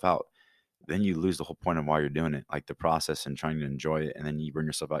burn yourself out, then you lose the whole point of why you're doing it, like the process and trying to enjoy it. And then you burn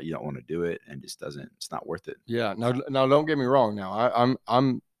yourself out. You don't want to do it, and it's not worth it. yeah, no, don't get me wrong. Now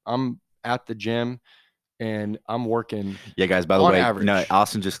I'm at the gym and I'm working Yeah, guys. By the on way, average.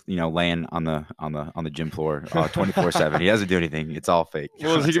 Austin just laying on the gym floor 24/7. He doesn't do anything. It's all fake.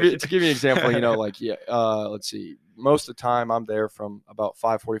 Well, to give you an example, like let's see. Most of the time, I'm there from about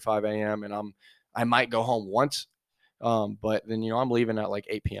 5:45 a.m. and I might go home once, but then I'm leaving at like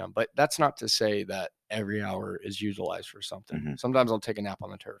 8 p.m. But that's not to say that every hour is utilized for something. Mhm. Sometimes I'll take a nap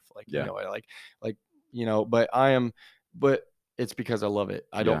on the turf, Yeah. But but it's because I love it.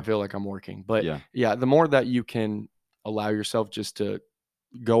 I don't feel like I'm working. But yeah, the more that you can allow yourself just to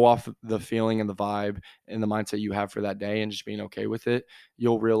go off the feeling and the vibe and the mindset you have for that day and just being okay with it,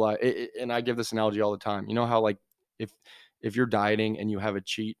 you'll realize and I give this analogy all the time. You know how like if you're dieting and you have a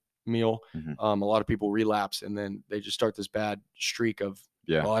cheat meal, Mhm. a lot of people relapse and then they just start this bad streak of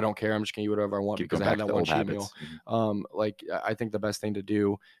yeah. I don't care, I'm just gonna eat whatever I want Keep because going I back had to that the one old cheat meal. habits. Mhm. Like I think the best thing to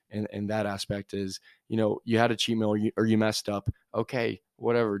do in that aspect is, you had a cheat meal or you messed up. Okay,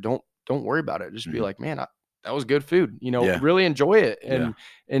 whatever. Don't worry about it. Just be Mhm. like, man, that was good food. Yeah. Really enjoy it and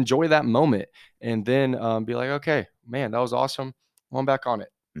Yeah. enjoy that moment. And then be like, okay, man, that was awesome. Well, I'm back on it.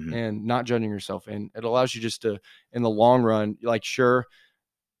 Mhm. And not judging yourself. And it allows you just to, in the long run, like, sure,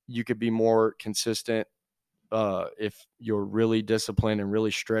 you could be more consistent if you're really disciplined and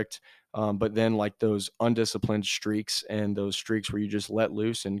really strict. But then like those undisciplined streaks and those streaks where you just let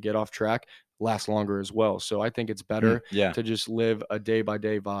loose and get off track last longer as well. So I think it's better Yeah. to just live a day by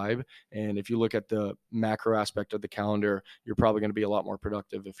day vibe. And if you look at the macro aspect of the calendar, you're probably going to be a lot more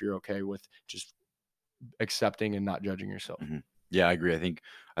productive if you're okay with just accepting and not judging yourself. Mhm. Yeah, I agree. I think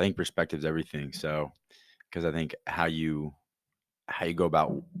perspective's everything. So, because I think how you go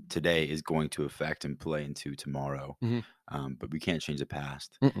about today is going to affect and play into tomorrow. Mm-hmm. But we can't change the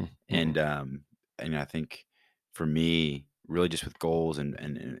past. Mm-mm. And I think for me, really just with goals and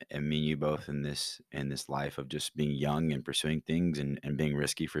me and you both in this life of just being young and pursuing things and being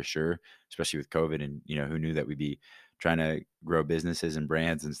risky for sure, especially with COVID. And who knew that we'd be trying to grow businesses and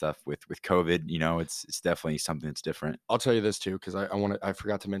brands and stuff with COVID. It's definitely something that's different. I'll tell you this too, because I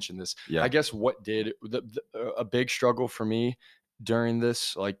forgot to mention this. Yeah. I guess what did a big struggle for me during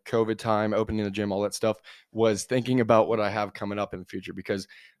this like COVID time, opening the gym, all that stuff, was thinking about what I have coming up in the future. Because,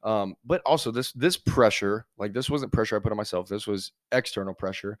 but also this pressure, like this wasn't pressure I put on myself. This was external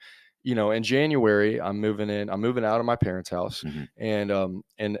pressure. In January, I'm moving out of my parents' house, Mhm.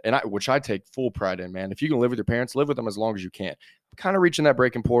 and which I take full pride in, man. If you can live with your parents, live with them as long as you can. I'm kind of reaching that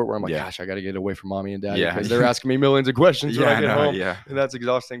breaking point where I'm like, Yeah. gosh, I got to get away from mommy and daddy Yeah. because they're asking me millions of questions when Yeah, I I get know. home, Yeah. and that's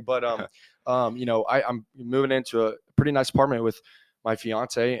exhausting. But I'm moving into a pretty nice apartment with my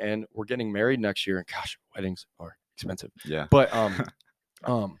fiance, and we're getting married next year. And gosh, weddings are expensive. Yeah. But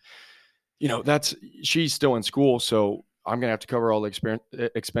that's she's still in school, so I'm gonna have to cover all the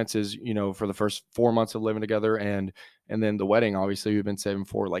expenses, for the first 4 months of living together, and then the wedding. Obviously, we've been saving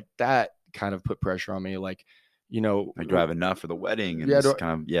for like that. Kind of put pressure on me, like, Like, do I have enough for the wedding? And yeah, this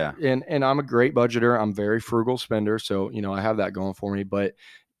kind of, yeah. and I'm a great budgeter. I'm very frugal spender, so I have that going for me. But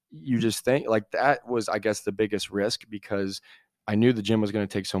you just think like that was, I guess, the biggest risk because I knew the gym was going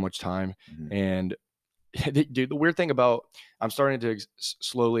to take so much time. Mhm. And dude, the weird thing about I'm starting to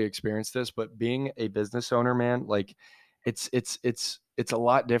slowly experience this, but being a business owner, man, like it's a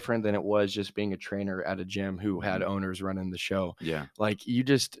lot different than it was just being a trainer at a gym who had owners running the show. Yeah. Like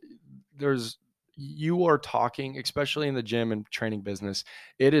you are talking, especially in the gym and training business.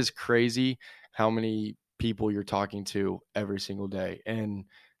 It is crazy how many people you're talking to every single day and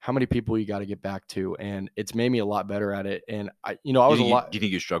how many people you got to get back to. And it's made me a lot better at it. And I was a lot. Do you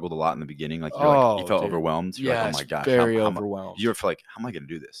think you struggled a lot in the beginning? Like, you felt Dude. overwhelmed? You're like, oh Yes, my gosh. very overwhelmed. You ever feel like, how am I going to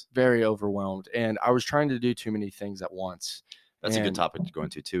do this? Very overwhelmed. And I was trying to do too many things at once. That's a good topic to go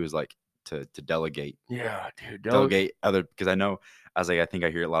into too, is like to delegate. Yeah, dude. Delegate other, because I know, I think I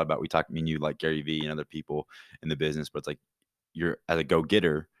hear a lot about, we talk, me and you, like Gary Vee and other people in the business, but it's like you're as a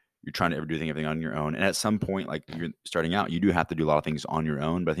go-getter, you're trying to ever do everything on your own. And at some point, like you're starting out, you do have to do a lot of things on your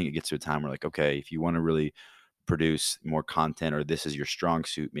own. But I think it gets to a time where like, okay, if you want to really produce more content or this is your strong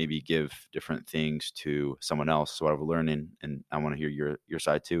suit, maybe give different things to someone else. So what I've learned, and I want to hear your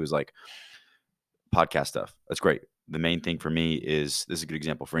side too, is like podcast stuff. That's great. The main thing for me is, this is a good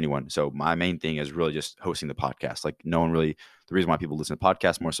example for anyone. So my main thing is really just hosting the podcast. Like no one really, the reason why people listen to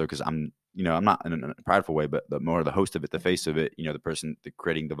podcasts more so, because I'm not in a prideful way, but the more the host of it, the face of it, the person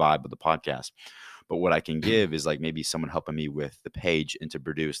creating the vibe of the podcast. But what I can give is like maybe someone helping me with the page and to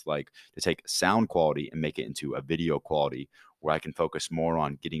produce, like to take sound quality and make it into a video quality where I can focus more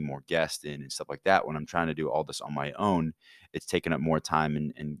on getting more guests in and stuff like that. When I'm trying to do all this on my own, it's taking up more time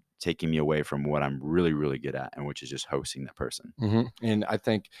and taking me away from what I'm really, really good at, and which is just hosting that person. Mm-hmm. And I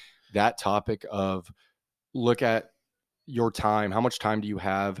think that topic of look at your time, how much time do you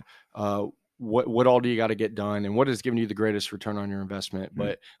have what all do you got to get done, and what is giving you the greatest return on your investment. Mhm.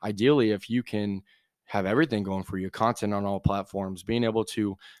 But ideally, if you can have everything going for you, content on all platforms, being able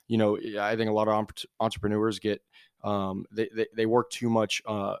to, I think a lot of entrepreneurs get, they work too much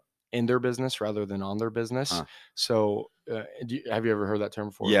in their business rather than on their business. Huh. So have you ever heard that term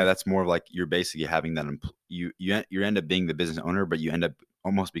before? Yeah, Like, that's more of like you're basically having that you end up being the business owner, but you end up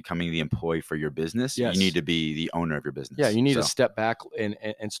almost becoming the employee for your business. You need yes. to be the owner of your Yeah, business. you need to So step back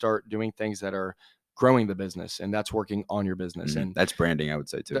and start doing things that are growing the business, and that's working on your business. And that's branding, I would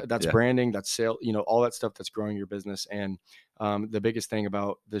say too. that's Yeah. branding, that's sale, all that stuff that's growing your business. And the biggest thing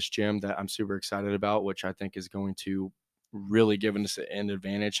about this gym that I'm super excited about, which I think is going to really give us an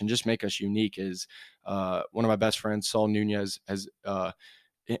advantage and just make us unique, is one of my best friends, Saul Nunez, has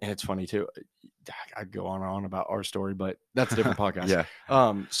and it's funny too. I'd go on and on about our story, but that's a different podcast.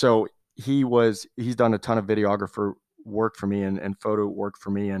 Yeah. So he's done a ton of videographer work for me and photo work for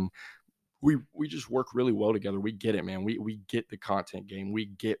me, and we just work really well together. We get it, man. We get the content game. We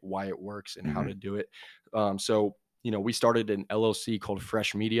get why it works and how Mhm. to do it. So we started an LLC called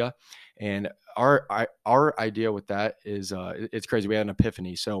Fresh Media, and our idea with that is it's crazy. We had an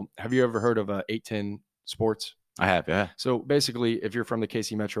epiphany. So have you ever heard of 810 Sports? I have, yeah. So basically, if you're from the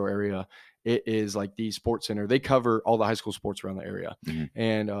KC metro area, it is like the sports center. They cover all the high school sports around the area, Mhm.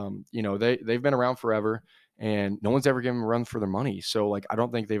 and they've been around forever, and no one's ever given them a run for their money. So like, I don't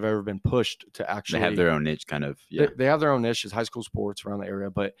think they've ever been pushed to They actually. have their own niche, kind of. They, Yeah. they have their own niche as high school sports around the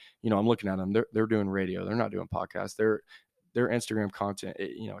area, but I'm looking at them. They're doing radio. They're not doing podcasts. Their Instagram content.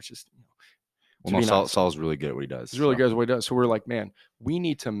 It's just Well, to no, be nice. Saul's really good at what he does. It's really So. good at what he does. So we're like, man, we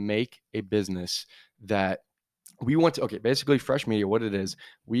need to make a business that we want to. Okay, basically, Fresh Media, what it is,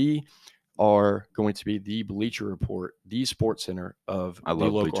 we are going to be the Bleacher Report, the sports center of I the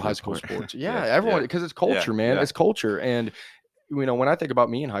love local Bleacher high school Report. sports. Yeah, Yeah, everyone, yeah. because it's culture, man. yeah. It's culture. And when I think about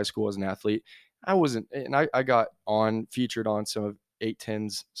me in high school as an athlete, I wasn't, and I got featured on some of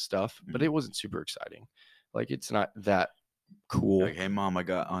 810's stuff, but Mhm. it wasn't super exciting. Like, it's not that cool. Like, hey, mom, I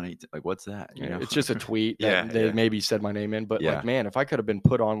got on 8. Like, what's that? You know? It's just a tweet that Yeah, they yeah. maybe said my name in, but Yeah. like, man, if I could have been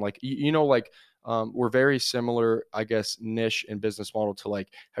put on, like, like, we're very similar, I guess, niche and business model to,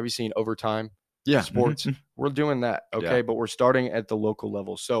 like, have you seen Overtime Yeah. Sports? Mhm. We're doing that. Okay. Yeah. But we're starting at the local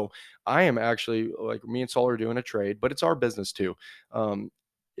level. So I am actually, like, me and Saul are doing a trade, but it's our business too.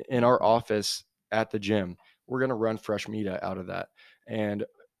 In our office at the gym, we're going to run Fresh Media out of that. And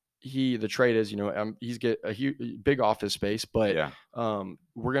the trade is, he's get a big office space, but Yeah.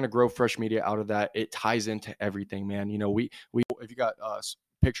 we're going to grow Fresh Media out of that. It ties into everything, man. We if you got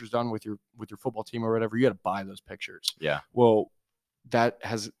pictures done with your football team or whatever, you got to buy those pictures. Yeah. Well, that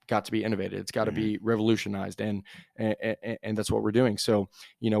has got to be innovated. It's got to Mhm. be revolutionized, and that's what we're doing. So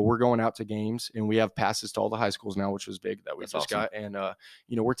we're going out to games, and we have passes to all the high schools now, which was big that we That's just awesome. got.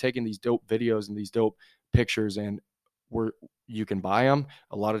 And we're taking these dope videos and these dope pictures, and you can buy them.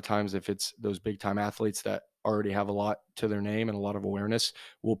 A lot of times, if it's those big time athletes that already have a lot to their name and a lot of awareness,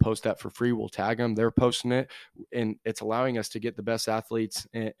 we'll post that for free. We'll tag them. They're posting it, and it's allowing us to get the best athletes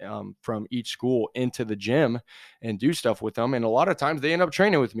from each school into the gym and do stuff with them. And a lot of times they end up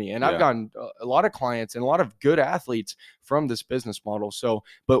training with me, and I've Yeah. gotten a lot of clients and a lot of good athletes from this business model. So,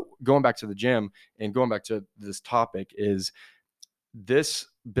 but going back to the gym and going back to this topic is, this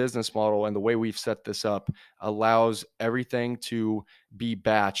business model and the way we've set this up allows everything to be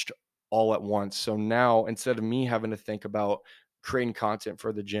batched all at once. So now, instead of me having to think about creating content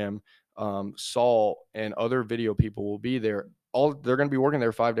for the gym, Saul and other video people will be there. They're going to be working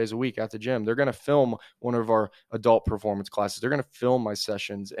there 5 days a week at the gym. They're going to film one of our adult performance classes. They're going to film my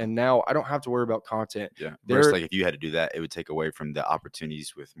sessions. And now I don't have to worry about content. Yeah. Versus, like, if you had to do that, it would take away from the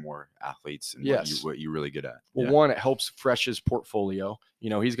opportunities with more athletes and Yes. what you're really good at. Well, Yeah. one, it helps Fresh's portfolio.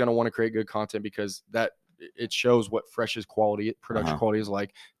 He's going to want to create good content because it shows what Fresh's production quality is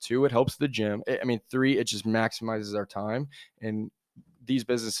like. 2, it helps the gym. 3, it just maximizes our time. And these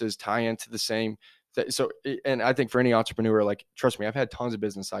businesses tie into the same. So, and I think for any entrepreneur, like, trust me, I've had tons of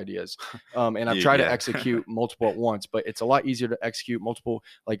business ideas, and I've tried to execute multiple at once, but it's a lot easier to execute multiple,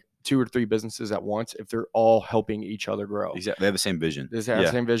 like 2 or 3 businesses at once if they're all helping each other grow. Exactly. They have the same vision. They have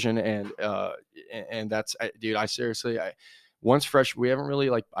the same vision, and that's, dude, I seriously, once Fresh, we haven't really,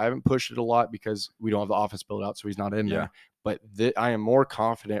 like, I haven't pushed it a lot because we don't have the office built out, so he's not in there. But I am more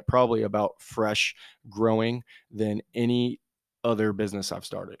confident probably about Fresh growing than any other business I've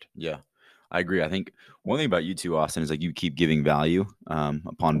started. Yeah, I agree. I think one thing about you too, Austin, is like you keep giving value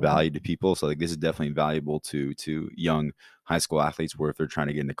upon value to people. So like this is definitely valuable to young high school athletes, where if they're trying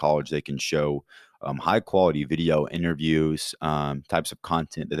to get into college, they can show high quality video interviews, types of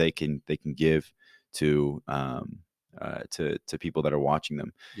content that they can give to to people that are watching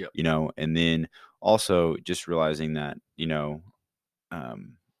them. Yep. You know, and then also just realizing that, you know,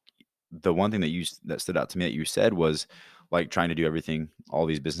 um, the one thing that stood out to me that you said was like trying to do everything, all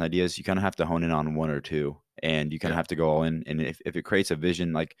these business ideas. You kind of have to hone in on one or two, and you kind of Yeah. have to go all in. And if it creates a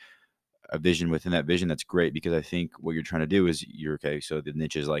vision, like a vision within that vision, that's great, because I think what you're trying to do is you're okay. So the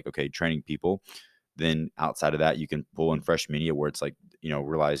niche is like, okay, training people. Then outside of that, you can pull in fresh media where it's like, you know,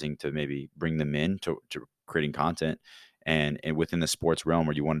 realizing to maybe bring them in to creating content, and within the sports realm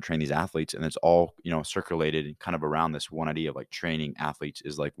where you want to train these athletes, and it's all, you know, circulated kind of around this one idea of like training athletes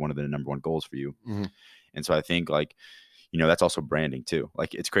is like one of the number one goals for you. Mm-hmm. And so I think like, you know, that's also branding too.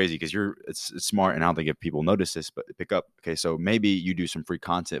 Like it's crazy because it's smart, and I don't think if people notice this, but pick up. Okay, so maybe you do some free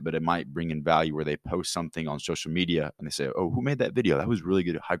content, but it might bring in value where they post something on social media and they say, "Oh, who made that video? That was really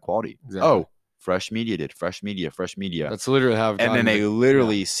good, high quality." Exactly. Oh, Fresh Media did. Fresh Media. That's literally how I've And then gotten they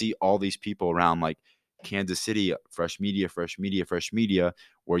literally see all these people around like Kansas City, Fresh Media, Fresh Media, Fresh Media,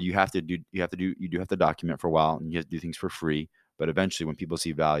 where you do have to document for a while, and you have to do things for free. But eventually when people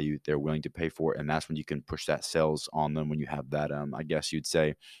see value, they're willing to pay for it. And that's when you can push that sales on them, when you have that, I guess you'd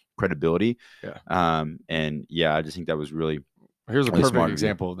say, credibility. Yeah. And yeah, I just think that was really, here's a really perfect smart of you.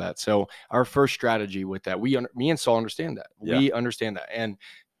 example of that. So our first strategy with that, me and Saul understand that. Yeah. We understand that. And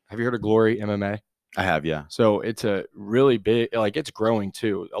have you heard of Glory MMA? I have, yeah. So it's a really big, like it's growing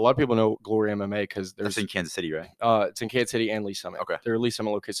too. A lot of people know Glory MMA because That's in Kansas City, right? It's in Kansas City and Lee Summit. Okay. They're Lee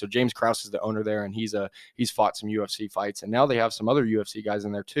Summit located. So James Krause is the owner there, and he's fought some UFC fights, and now they have some other UFC guys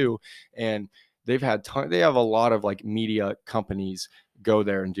in there too. And they have a lot of like media companies go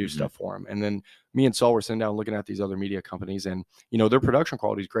there and do stuff for them. And then me and Saul were sitting down looking at these other media companies, and you know, their production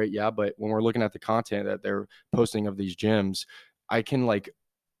quality is great, yeah, but when we're looking at the content that they're posting of these gyms, I can like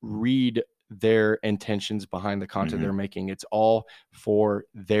read their intentions behind the content they're making. It's all for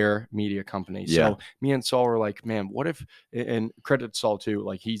their media company. Yeah. So me and Saul were like, man, what if, and credit to Saul too,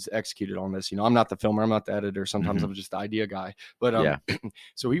 like he's executed on this. You know, I'm not the filmer, I'm not the editor. Sometimes I'm just the idea guy. But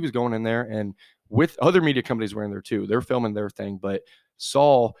so he was going in there, and with other media companies were in there too. They're filming their thing. But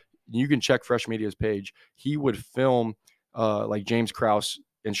Saul, you can check Fresh Media's page. He would film like James Krause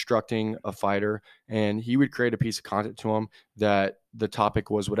instructing a fighter, and he would create a piece of content to him that the topic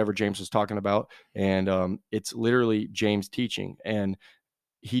was whatever James was talking about, and it's literally James teaching, and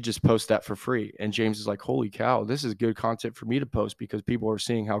he just posts that for free. And James is like, holy cow, this is good content for me to post because people are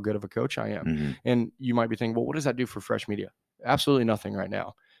seeing how good of a coach I am. And you might be thinking, well, what does that do for Fresh Media? Absolutely nothing right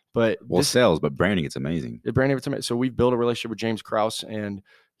now. But sales, but branding, it's amazing. So we've built a relationship with James Krause, and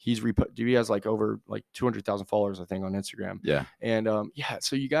he has like over like 200,000 followers, I think, on Instagram. Yeah. And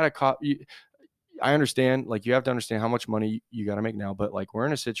so you got to I understand, like you have to understand how much money you got to make now, but like we're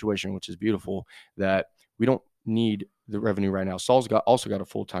in a situation, which is beautiful, that we don't need the revenue right now. Saul's also got a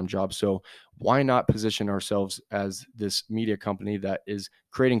full-time job. So why not position ourselves as this media company that is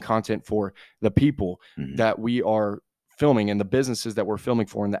creating content for the people that we are filming and the businesses that we're filming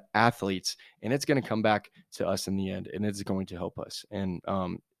for and the athletes, and it's going to come back to us in the end, and it's going to help us. And,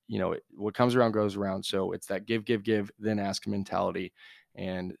 you know, what comes around goes around. So it's that give, then ask mentality.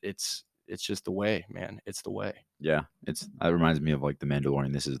 And it's just the way, man. It's the way. Yeah. That reminds me of like The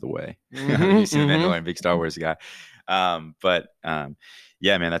Mandalorian. This is the way. You see The Mandalorian, big Star Wars guy.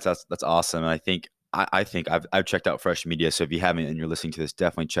 Yeah, man, that's awesome. And I think I've checked out Fresh Media. So if you haven't and you're listening to this,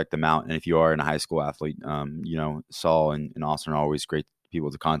 definitely check them out. And if you are a high school athlete, you know, Saul and Austin are always great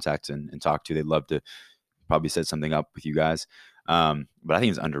people to contact and talk to. They'd love to probably set something up with you guys. But I think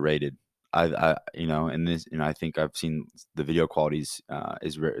it's underrated. I you know, and this, you know, I think I've seen the video qualities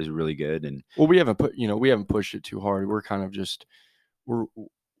is really good. And well, we haven't pushed it too hard. We're kind of just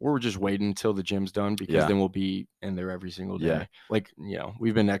we're just waiting until the gym's done, because then we'll be in there every single day. Yeah. Like, you know,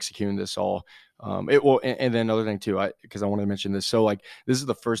 we've been executing this all. And then another thing too, because I wanted to mention this. So like, this is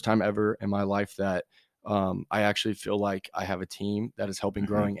the first time ever in my life that I actually feel like I have a team that is helping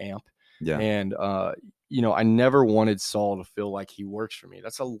growing AMP. Yeah. And you know, I never wanted Saul to feel like he works for me.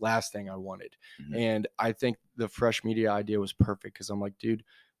 That's the last thing I wanted. And I think the Fresh Media idea was perfect, because I'm like, dude,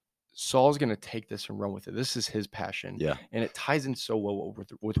 Saul's going to take this and run with it. This is his passion. Yeah. And it ties in so well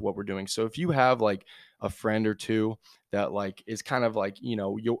with what we're doing. So if you have like a friend or two that like is kind of like, you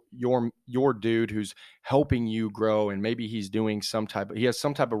know, your dude who's helping you grow, and maybe he's doing he has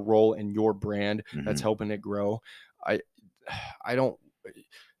some type of role in your brand that's helping it grow. I don't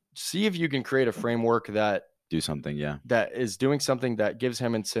see if you can create a framework that do something, that is doing something that gives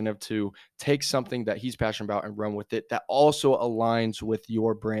him incentive to take something that he's passionate about and run with it, that also aligns with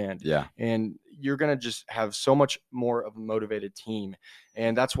your brand. Yeah. And you're going to just have so much more of a motivated team.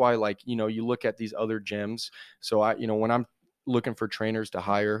 And that's why, like, you know, you look at these other gyms. So when I'm looking for trainers to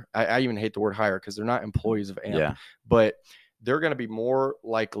hire. I even hate the word hire because they're not employees of AMP, Yeah. but they're going to be more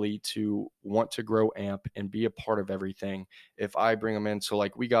likely to want to grow AMP and be a part of everything if I bring them in. So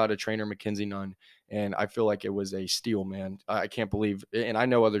like we got a trainer, Mackenzie Nunn, and I feel like it was a steal, man. I can't believe, and I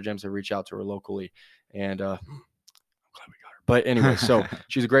know other gyms have reached out to her locally, and I'm glad we got her. But anyway, so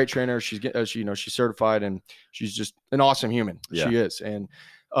she's a great trainer. She's certified, and she's just an awesome human. Yeah. She is. And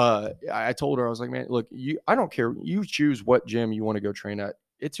I told her, I was like, man, look, I don't care. You choose what gym you want to go train at.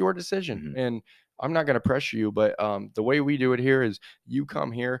 It's your decision. And I'm not going to pressure you, but the way we do it here is you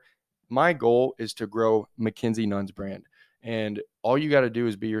come here. My goal is to grow Mackenzie Nunn's brand. And all you got to do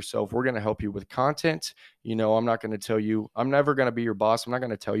is be yourself. We're going to help you with content. I'm not going to tell you, I'm never going to be your boss. I'm not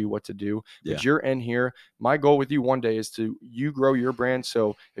going to tell you what to do, but you're in here. My goal with you one day is to you grow your brand.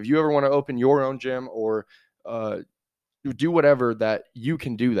 So if you ever want to open your own gym or do whatever, that you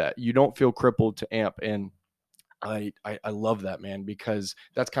can do that. You don't feel crippled to AMP. And I love that, man, because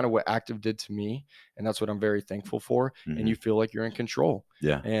that's kind of what Active did to me. And that's what I'm very thankful for. And you feel like you're in control.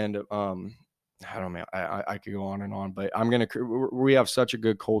 Yeah. And, I don't know. I could go on and on, but we have such a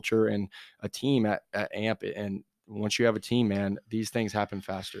good culture and a team at AMP. And once you have a team, man, these things happen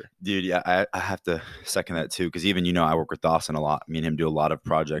faster. Dude, yeah, I have to second that too. Cause even, I work with Dawson a lot. Me and him do a lot of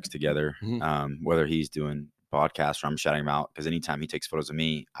projects together. Whether he's doing podcasts or I'm shouting him out. Cause anytime he takes photos of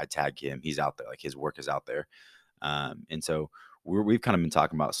me, I tag him. He's out there. Like his work is out there. And so we've kind of been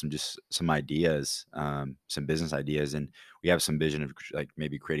talking about some ideas, some business ideas, and we have some vision of like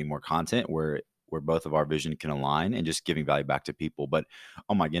maybe creating more content where both of our vision can align and just giving value back to people. But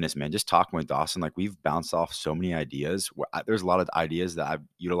oh my goodness, man, just talking with Dawson, like we've bounced off so many ideas there's a lot of ideas that I've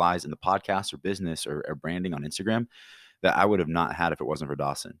utilized in the podcast or business or branding on Instagram that I would have not had if it wasn't for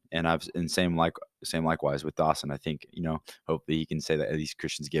Dawson. And same likewise with Dawson. I think, hopefully he can say that at least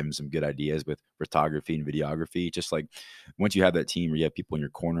Christian's given him some good ideas with photography and videography. Just like once you have that team where you have people in your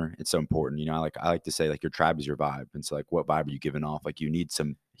corner, it's so important. I like to say like your tribe is your vibe. And so like what vibe are you giving off? Like you need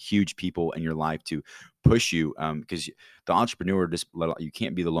some huge people in your life to push you, because the entrepreneur you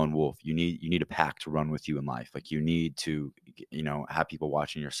can't be the lone wolf. You need a pack to run with you in life. Like you need to have people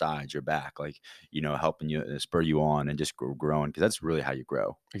watching your sides, your back, like helping you, spur you on, and just growing, because that's really how you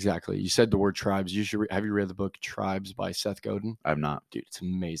grow. Exactly. You said the word tribes. Have you read the book Tribes by Seth Godin? I've not. Dude, it's an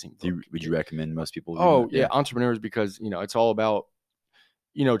amazing book. Would you recommend most people? Oh yeah, entrepreneurs, because it's all about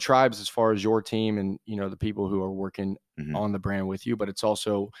tribes as far as your team and the people who are working on the brand with you, but it's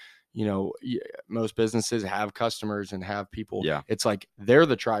also most businesses have customers and have people. Yeah, it's like they're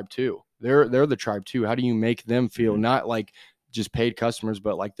the tribe too. They're the tribe too. How do you make them feel not like just paid customers,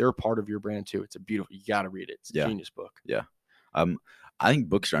 but like they're part of your brand too? It's a beautiful. You got to read it. It's a genius book. Yeah, I think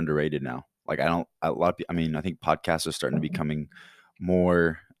books are underrated now. Like a lot of people. I mean, I think podcasts are starting to becoming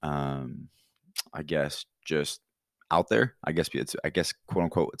more. I guess just out there. I guess quote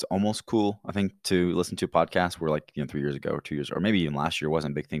unquote, it's almost cool, I think, to listen to a podcast where 3 years ago or 2 years or maybe even last year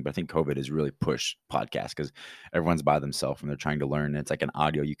wasn't a big thing. But I think COVID has really pushed podcasts because everyone's by themselves and they're trying to learn. It's like an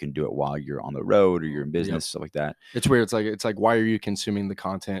audio. You can do it while you're on the road or you're in business, stuff like that. It's weird. It's like, why are you consuming the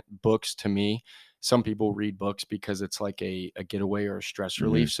content? Books, to me, some people read books because it's like a getaway or a stress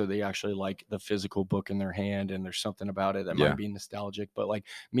relief. So they actually like the physical book in their hand, and there's something about it that might be nostalgic. But like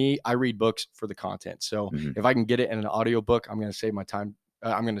me, I read books for the content. So if I can get it in an audio book, I'm going to save my time.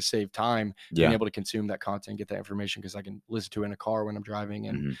 I'm going to save time being able to consume that content, get that information, because I can listen to it in a car when I'm driving.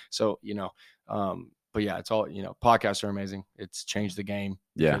 And so, but yeah, it's all, podcasts are amazing. It's changed the game.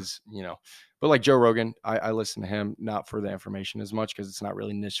 Because, but like Joe Rogan, I listen to him not for the information as much because it's not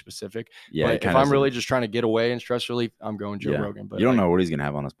really niche specific. Yeah. But if I'm really just trying to get away and stress relief, I'm going Joe Rogan. But you don't know what he's going to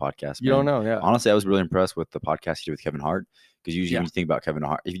have on his podcast. You don't know. Yeah. Honestly, I was really impressed with the podcast he did with Kevin Hart. Because usually when you think about Kevin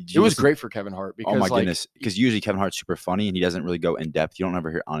Hart, it was great for Kevin Hart. Because, oh my goodness. Because usually Kevin Hart's super funny and he doesn't really go in depth. You don't ever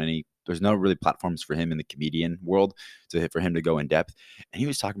hear on any. There's no really platforms for him in the comedian world for him to go in depth. And he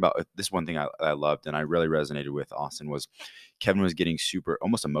was talking about this one thing I loved and I really resonated with, Austin, was Kevin was getting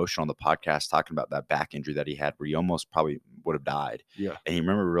almost emotional on the podcast talking about that back injury that he had where he almost probably would have died. Yeah. And he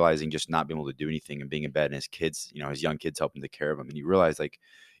remember realizing just not being able to do anything and being in bed and his kids, his young kids helping take care of him. And he realized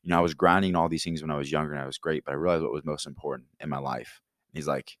I was grinding all these things when I was younger and I was great, but I realized what was most important in my life. And he's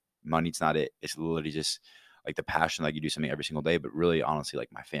like, money's not it. It's literally just like the passion, like you do something every single day, but really honestly, like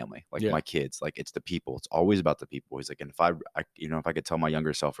my family, like my kids, like it's the people. It's always about the people. He's like, and if I could tell my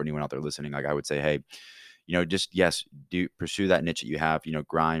younger self or anyone out there listening, like I would say, hey, just pursue that niche that you have,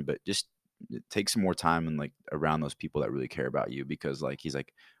 grind, but just take some more time and like around those people that really care about you. Because like, he's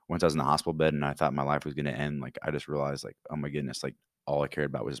like, once I was in the hospital bed and I thought my life was going to end, like I just realized like, oh my goodness, like all I cared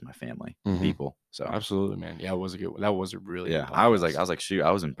about was just my family, Mhm. people. So Absolutely, man. Yeah, that was a really good I was podcast. like, shoot,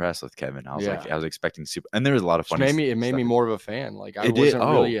 I was impressed with Kevin. I was like, Yeah. I was expecting super, and there was a lot of Just funny it made stuff. me more of a fan. Like, I It did. wasn't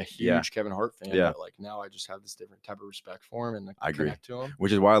really Oh, a yeah, huge Kevin Hart fan, yeah. but like now I just have this different type of respect for him and I agree. connect to him.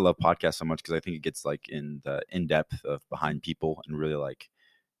 Which is why I love podcasts so much, because I think it gets like in the in depth of behind people and really like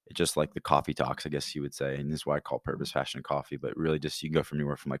it just like the coffee talks, I guess you would say. And this is why I call Purpose Passion Coffee. But really, just you can go from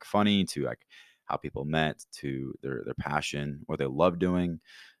anywhere from like funny to like how people met to their passion, what they love doing.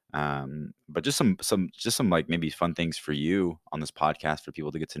 But just some like maybe fun things for you on this podcast for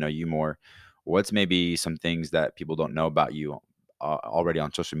people to get to know you more. What's maybe some things that people don't know about you already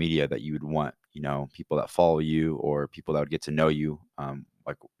on social media that you would want, people that follow you or people that would get to know you,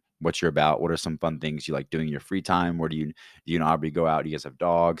 like what you're about? What are some fun things you like doing in your free time? Where do you and Aubrey go out? Do you guys have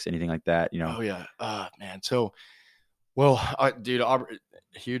dogs? Anything like that? Oh yeah, man. So, well, dude, Aubrey,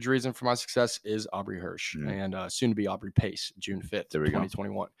 a huge reason for my success is Aubrey Hirsch Mhm. and soon to be Aubrey Pace, June 5th, There we go.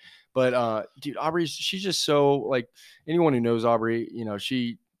 2021. But dude, she's just so like anyone who knows Aubrey,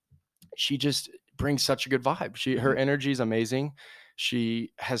 she just brings such a good vibe. Her Mhm. energy is amazing.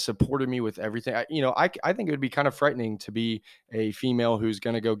 She has supported me with everything. I think it would be kind of frightening to be a female who's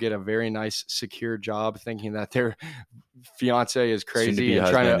going to go get a very nice, secure job, thinking that their fiance is Soon to crazy be and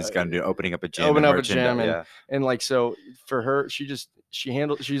trying husband to is going to do opening up a gym open and up a merchandise. gym Yeah. and like so for her, she's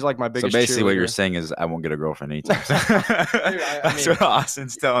like my So biggest. basically, what you're cheerleader. saying is, I won't get a girlfriend anytime soon. I That's mean, what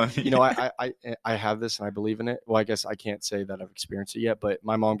Austin's telling me. I have this and I believe in it. Well, I guess I can't say that I've experienced it yet, but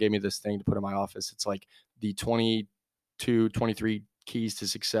my mom gave me this thing to put in my office. It's like the 22, 23 keys to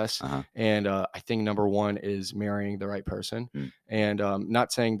success. Uh-huh. And I think number one is marrying the right person. And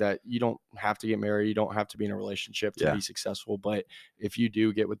not saying that you don't have to get married, you don't have to be in a relationship to be successful, but if you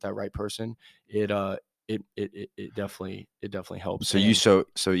do get with that right person, it definitely helps.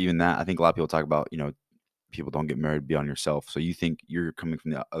 So even that, I think a lot of people talk about, people don't get married, be on yourself. So you think you're coming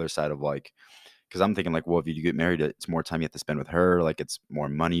from the other side of like, because I'm thinking like, well, if you get married, it's more time you have to spend with her. Like it's more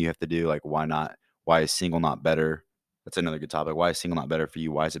money you have to do. Like why not? Why is single not better? That's another good topic. Why is single not better for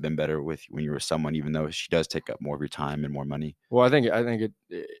you? Why has it been better with when you were with someone, even though she does take up more of your time and more money? Well, I think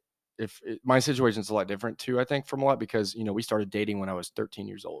my situation's a lot different too. I think from a lot because we started dating when I was 13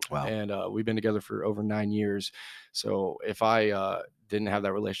 years old, Wow. and we've been together for over 9 years. So if I didn't have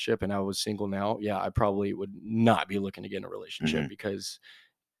that relationship and I was single now, yeah, I probably would not be looking to get in a relationship because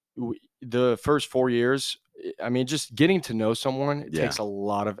the first 4 years, I mean, just getting to know someone, it takes a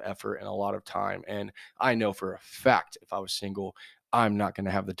lot of effort and a lot of time. And I know for a fact, if I was single, I'm not going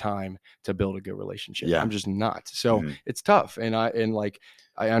to have the time to build a good relationship. Yeah. I'm just not. So it's tough. And I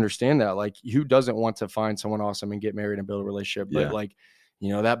understand that. Like, who doesn't want to find someone awesome and get married and build a relationship? But like,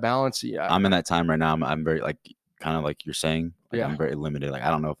 that balance. Yeah, I'm in that time right now. I'm very like, kind of like you're saying, like, Yeah. I'm very limited. Like, I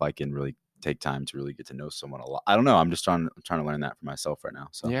don't know if I can really take time to really get to know someone a lot. I don't know. I'm just trying to learn that for myself right now.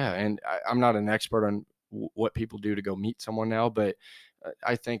 So yeah. And I'm not an expert on what people do to go meet someone now, but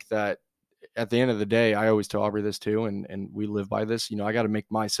I think that at the end of the day, I always tell Aubrey this too, and we live by this. I got to make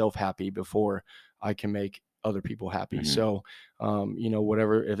myself happy before I can make other people happy. So,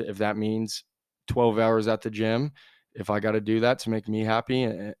 whatever, if that means 12 hours at the gym, if I got to do that to make me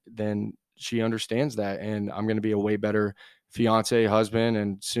happy, then she understands that, and I'm going to be a way better fiance, husband,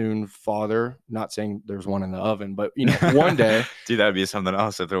 and soon father. Not saying there's one in the oven, but one day, dude, that'd be something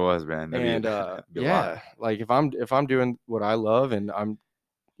else if there was, man. and be a lot. like if I'm doing what I love and I'm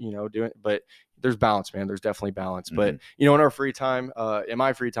doing, but there's balance, man. There's definitely balance. But in our free time, in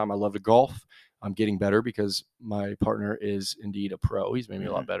my free time, I love to golf. I'm getting better because my partner is indeed a pro. He's made me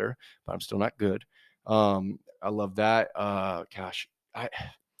a lot better, but I'm still not good. I love that. Gosh,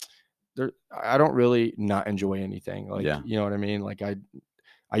 I don't really not enjoy anything. Like, you know what I mean? Like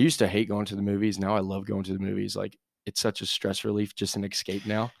I used to hate going to the movies. Now I love going to the movies. Like it's such a stress relief, just an escape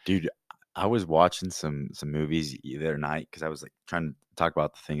now. Dude, I was watching some movies the other night because I was like trying to talk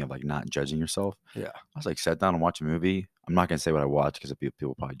about the thing of like not judging yourself. Yeah. I was like sat down and watched a movie. I'm not gonna say what I watched because people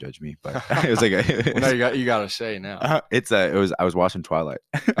will probably judge me, but it was like well, no, you gotta say now. I was watching Twilight.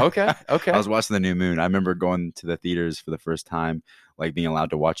 Okay. I was watching The New Moon. I remember going to the theaters for the first time, like being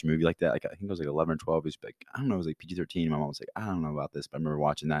allowed to watch a movie like that. Like I think it was like 11 or 12. It was like, I don't know, it was like PG-13. My mom was like, I don't know about this, but I remember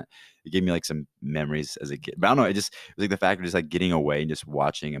watching that. It gave me like some memories as a kid. But I don't know, it was like the fact of just like getting away and just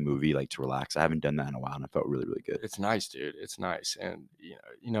watching a movie like to relax. I haven't done that in a while, and I felt really, really good. It's nice, dude. It's nice. And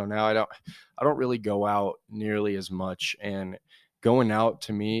now I don't really go out nearly as much, and going out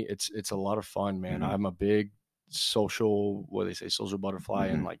to me, it's a lot of fun, man. I'm a big social butterfly,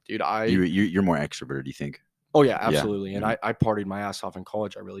 and like, dude, you're more extroverted, do you think? Oh yeah, Yeah. absolutely. And I partied my ass off in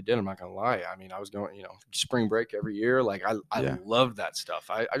college. I really did. I'm not gonna lie. I mean, I was going, spring break every year. Like I Yeah. loved that stuff.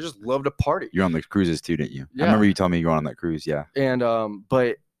 I just love to party. You're on the cruises too, didn't you? I Yeah. remember you telling me you were on that cruise. Yeah. And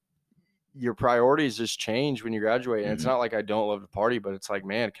but your priorities just change when you graduate. And it's Mhm. not like I don't love to party, but it's like,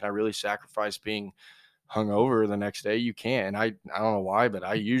 man, can I really sacrifice being hungover the next day? You can't. And I don't know why, but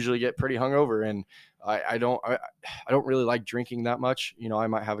I usually get pretty hungover, and I don't really like drinking that much. I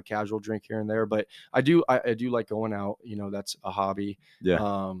might have a casual drink here and there, but I do like going out. That's a hobby. Yeah.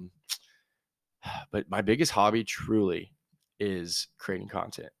 Um, but my biggest hobby truly is creating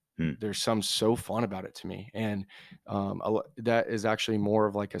content. Hmm. There's some so fun about it to me. And that is actually more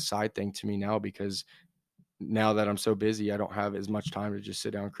of like a side thing to me now, because now that I'm so busy, I don't have as much time to just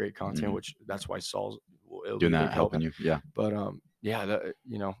sit down and create content, Mhm. which that's why Saul's it'll be Doing a that big help. helping you. Yeah. But yeah,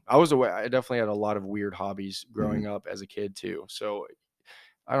 I was aware. I definitely had a lot of weird hobbies growing Mhm. up as a kid too. So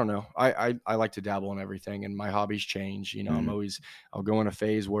I don't know. I like to dabble in everything, and my hobbies change. Mhm. I'll go in a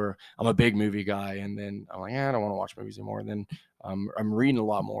phase where I'm a big movie guy, and then I'm like, I don't want to watch movies anymore. And then I'm reading a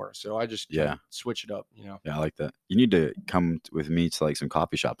lot more, so I just kind Yeah. of switch it up. Yeah, I like that. You need to come with me to like some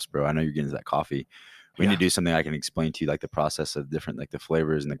coffee shops, bro. I know you're getting into that coffee. We need Yeah. to do something I can explain to you, like the process of different, like the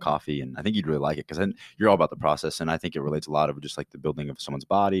flavors and the coffee. And I think you'd really like it because then you're all about the process. And I think it relates a lot of just like the building of someone's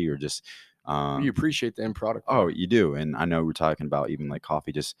body or just, You um, appreciate the end product oh, more. you do. And I know we're talking about even like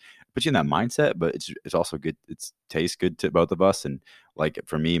coffee just puts you in that mindset, but it's also good. It's tastes good to both of us. And like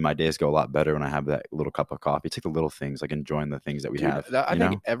for me, my days go a lot better when I have that little cup of coffee. It's like the little things, like enjoying the things that we Dude, have, I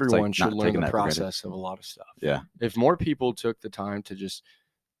think It's like everyone should not learn taking the that for granted. process of a lot of stuff. Yeah. If more people took the time to just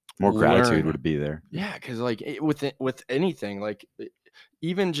More gratitude learn. would be there. Yeah, because like with anything, like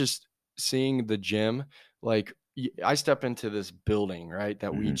even just seeing the gym, like I step into this building, right,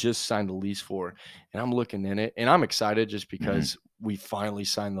 that we Mhm. just signed a lease for, and I'm looking in it, and I'm excited just Mhm. because we finally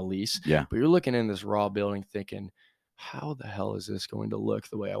signed the lease. Yeah. But you're looking in this raw building, thinking, how the hell is this going to look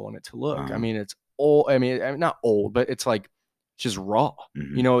the way I want it to look? I Uh-huh. mean, it's old. I mean, not old, but it's like just raw.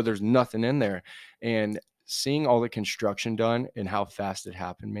 Mhm. There's nothing in there, and seeing all the construction done and how fast it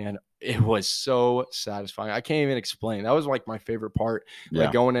happened, man, it was so satisfying. I can't even explain. That was like my favorite part. Like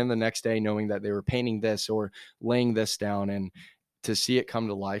Yeah. going in the next day knowing that they were painting this or laying this down, and to see it come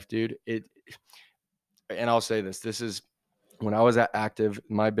to life, dude. And I'll say this is when I was at Active,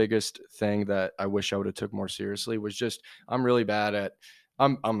 my biggest thing that I wish I would have took more seriously was just I'm really bad at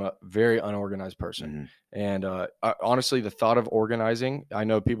I'm a very unorganized person. Mhm. And honestly, the thought of organizing, I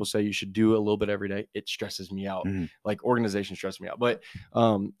know people say you should do a little bit every day. It stresses me out. Mhm. Like organization stresses me out. But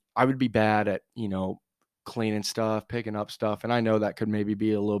I would be bad at, cleaning stuff, picking up stuff. And I know that could maybe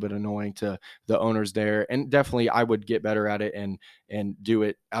be a little bit annoying to the owners there. And definitely I would get better at it and do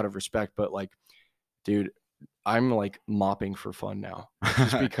it out of respect. But like, dude, I'm like mopping for fun now,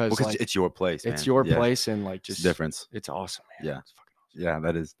 just Well, because 'cause like it's your place, it's man. your Yeah. place, and like It's the just difference. it's awesome, man. Yeah. It's fucking awesome. Yeah,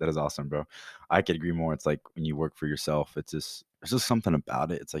 that is awesome, bro. I could agree more. It's like when you work for yourself, it's just there's just something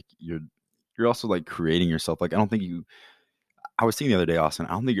about it. It's like you're also like creating yourself. Like I was thinking the other day, Austin, I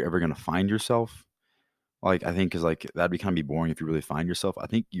don't think you're ever gonna find yourself. Like, I think 'cause, like, that'd be kinda be boring if you really find yourself. I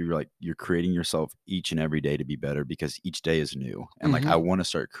think you're creating yourself each and every day to be better because each day is new. And, like, I Mhm. wanna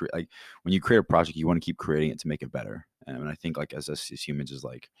start like, when you create a project, you wanna keep creating it to make it better. And I think, like, as us as humans is,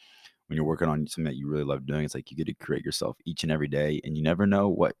 like, when you're working on something that you really love doing, it's like you get to create yourself each and every day, and you never know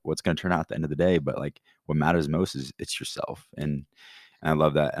what's gonna turn out at the end of the day, but, like, what matters most is it's yourself, and I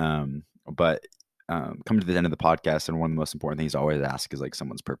love that, but, coming to the end of the podcast, and one of the most important things I always ask is, like,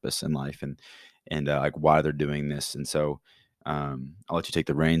 someone's purpose in life and like, why they're doing this, and so, I'll let you take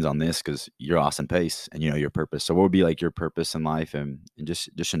the reins on this because 'cause you're Austin Pace, and you know your purpose. So what would be, like, your purpose in life and just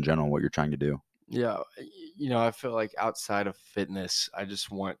in general, what you're trying to do? Yeah, I feel like outside of fitness, I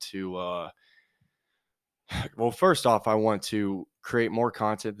just want to well, first off, I want to create more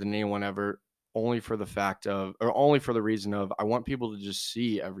content than anyone ever, only for the fact of, or only for the reason of, I want people to just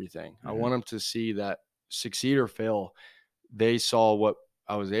see everything. I Mhm, want them to see that succeed or fail, they saw what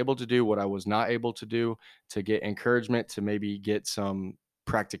I was able to do, what I was not able to do, to get encouragement, to maybe get some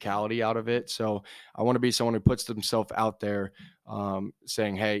practicality out of it. So I want to be someone who puts themselves out there,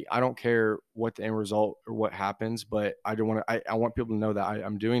 saying, "Hey, I don't care what the end result or what happens, but I don't want to. I want people to know that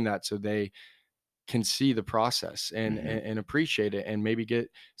I'm doing that, so they can see the process mhm. and appreciate it, and maybe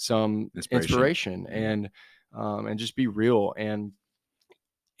get some Inspiration. inspiration, Mhm, and just be real. And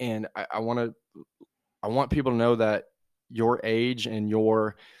I want people to know that your age and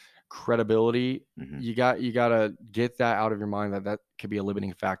your credibility, mhm. you gotta get that out of your mind, that could be a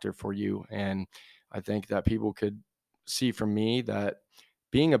limiting factor for you. And I think that people could see from me that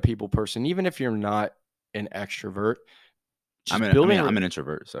being a people person, even if you're not an extrovert, just I'm an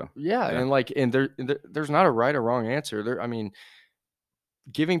introvert, so yeah. And there's not a right or wrong answer there. I mean,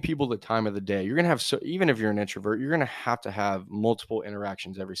 giving people the time of the day, you're going to have, so even if you're an introvert, you're going to have multiple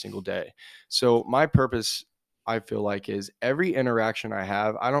interactions every single day. So my purpose, I feel like, is every interaction I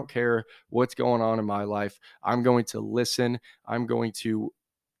have, I don't care what's going on in my life, I'm going to listen. I'm going to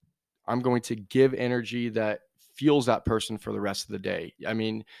give energy that fuels that person for the rest of the day. I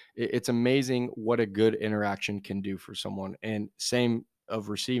mean, it's amazing what a good interaction can do for someone, and same of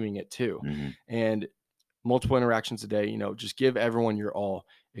receiving it too. Mm-hmm. And multiple interactions a day, just give everyone your all.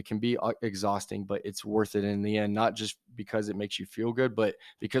 It can be exhausting, but it's worth it in the end, not just because it makes you feel good, but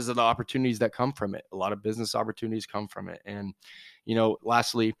because of the opportunities that come from it. A lot of business opportunities come from it. And,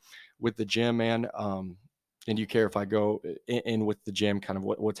 lastly, with the gym, man, and do you care if I go in with the gym, kind of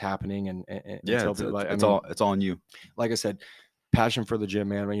what's happening and yeah, tell people? It's all on you. Like I said, passion for the gym,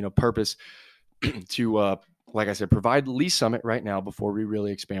 man. Purpose to like I said, provide Lee Summit right now before we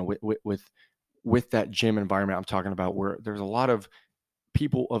really expand with that gym environment I'm talking about, where there's a lot of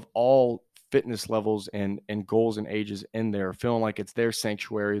people of all fitness levels and goals and ages in there, feeling like it's their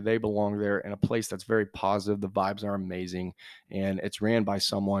sanctuary. They belong there in a place that's very positive. The vibes are amazing, and it's ran by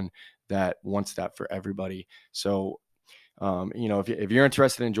someone that wants that for everybody. So, if you're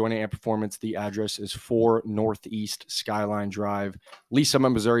interested in joining Amp Performance, the address is 4 Northeast Skyline Drive, Lee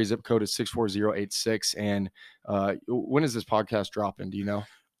Summit, Missouri. Zip code is 64086. And when is this podcast dropping? Do you know?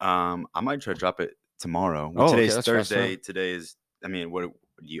 I might try to drop it tomorrow. Today's Thursday. Today is, what are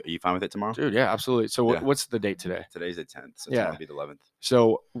you fine with it tomorrow? Dude, yeah, absolutely. So what's the date today? Today's the 10th. So tomorrow will be the 11th.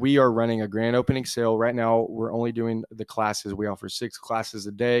 So we are running a grand opening sale right now. We're only doing the classes. We offer 6 classes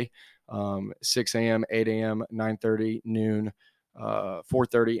a day, 6 a.m., 8 a.m., 9:30, noon,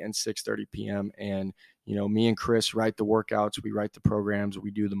 4:30, and 6:30 p.m. And, me and Chris write the workouts. We write the programs.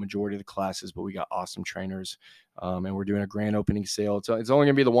 We do the majority of the classes, but we got awesome trainers. And we're doing a grand opening sale. It's only going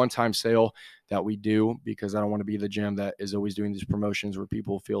to be the one-time sale that we do, because I don't want to be the gym that is always doing these promotions where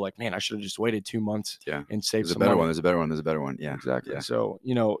people feel like, man, I should have just waited 2 months and saved some money. There's a better one. Yeah, exactly. Yeah. So,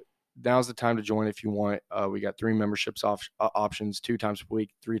 now's the time to join if you want. We got 3 memberships options, 2 times per week,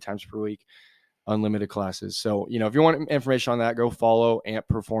 3 times per week, unlimited classes. So, if you want information on that, go follow Amp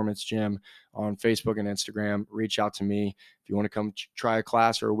Performance Gym on Facebook and Instagram. Reach out to me. If you want to come try a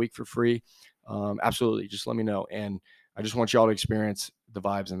class or a week for free, absolutely, just let me know. And I just want y'all to experience the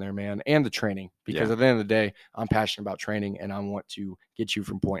vibes in there, man, and the training, because at the end of the day, I'm passionate about training, and I want to get you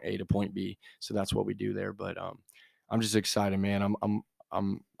from point A to point B. So that's what we do there. But I'm just excited, man. I'm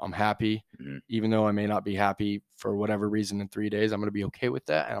happy, even though I may not be happy for whatever reason in 3 days. I'm going to be okay with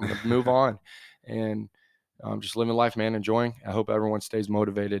that, and I'm going to move on, and just living life, man, enjoying. I hope everyone stays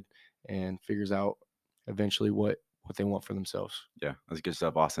motivated and figures out eventually what they want for themselves. Yeah, that's good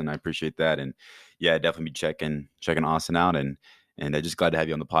stuff, Austin. I appreciate that. And yeah, definitely be checking Austin out, and I'm just glad to have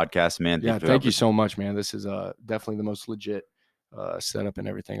you on the podcast, man. Thank you so much, man. This is definitely the most legit setup and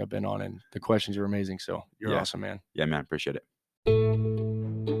everything I've been on, and the questions are amazing. So you're awesome, man. Yeah, man, appreciate it.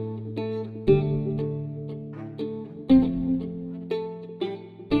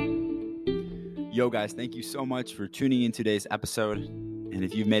 Yo, guys, thank you so much for tuning in today's episode. And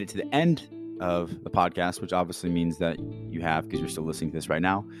if you've made it to the end of the podcast, which obviously means that you have, because you're still listening to this right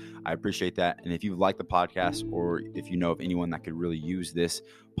now, I appreciate that. And if you like the podcast, or if you know of anyone that could really use this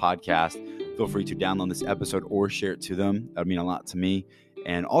podcast, feel free to download this episode or share it to them. That would mean a lot to me.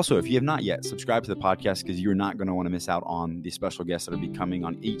 And also, if you have not yet, subscribe to the podcast, because you're not going to want to miss out on the special guests that will be coming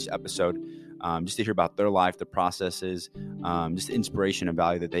on each episode, just to hear about their life, the processes, just the inspiration and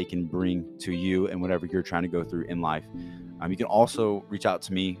value that they can bring to you and whatever you're trying to go through in life. You can also reach out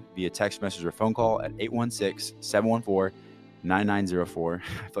to me via text message or phone call at 816-714-9904. I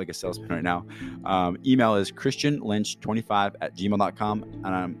feel like a salesman right now. Email is christianlynch25@gmail.com. And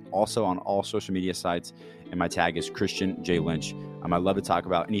I'm also on all social media sites, and my tag is Christian J. Lynch. I love to talk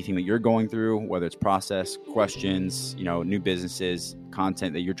about anything that you're going through, whether it's process, questions, new businesses,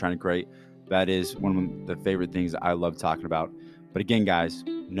 content that you're trying to create. That is one of the favorite things that I love talking about. But again, guys,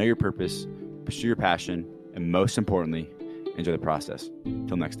 know your purpose, pursue your passion, and most importantly, enjoy the process.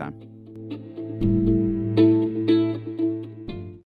 Till next time.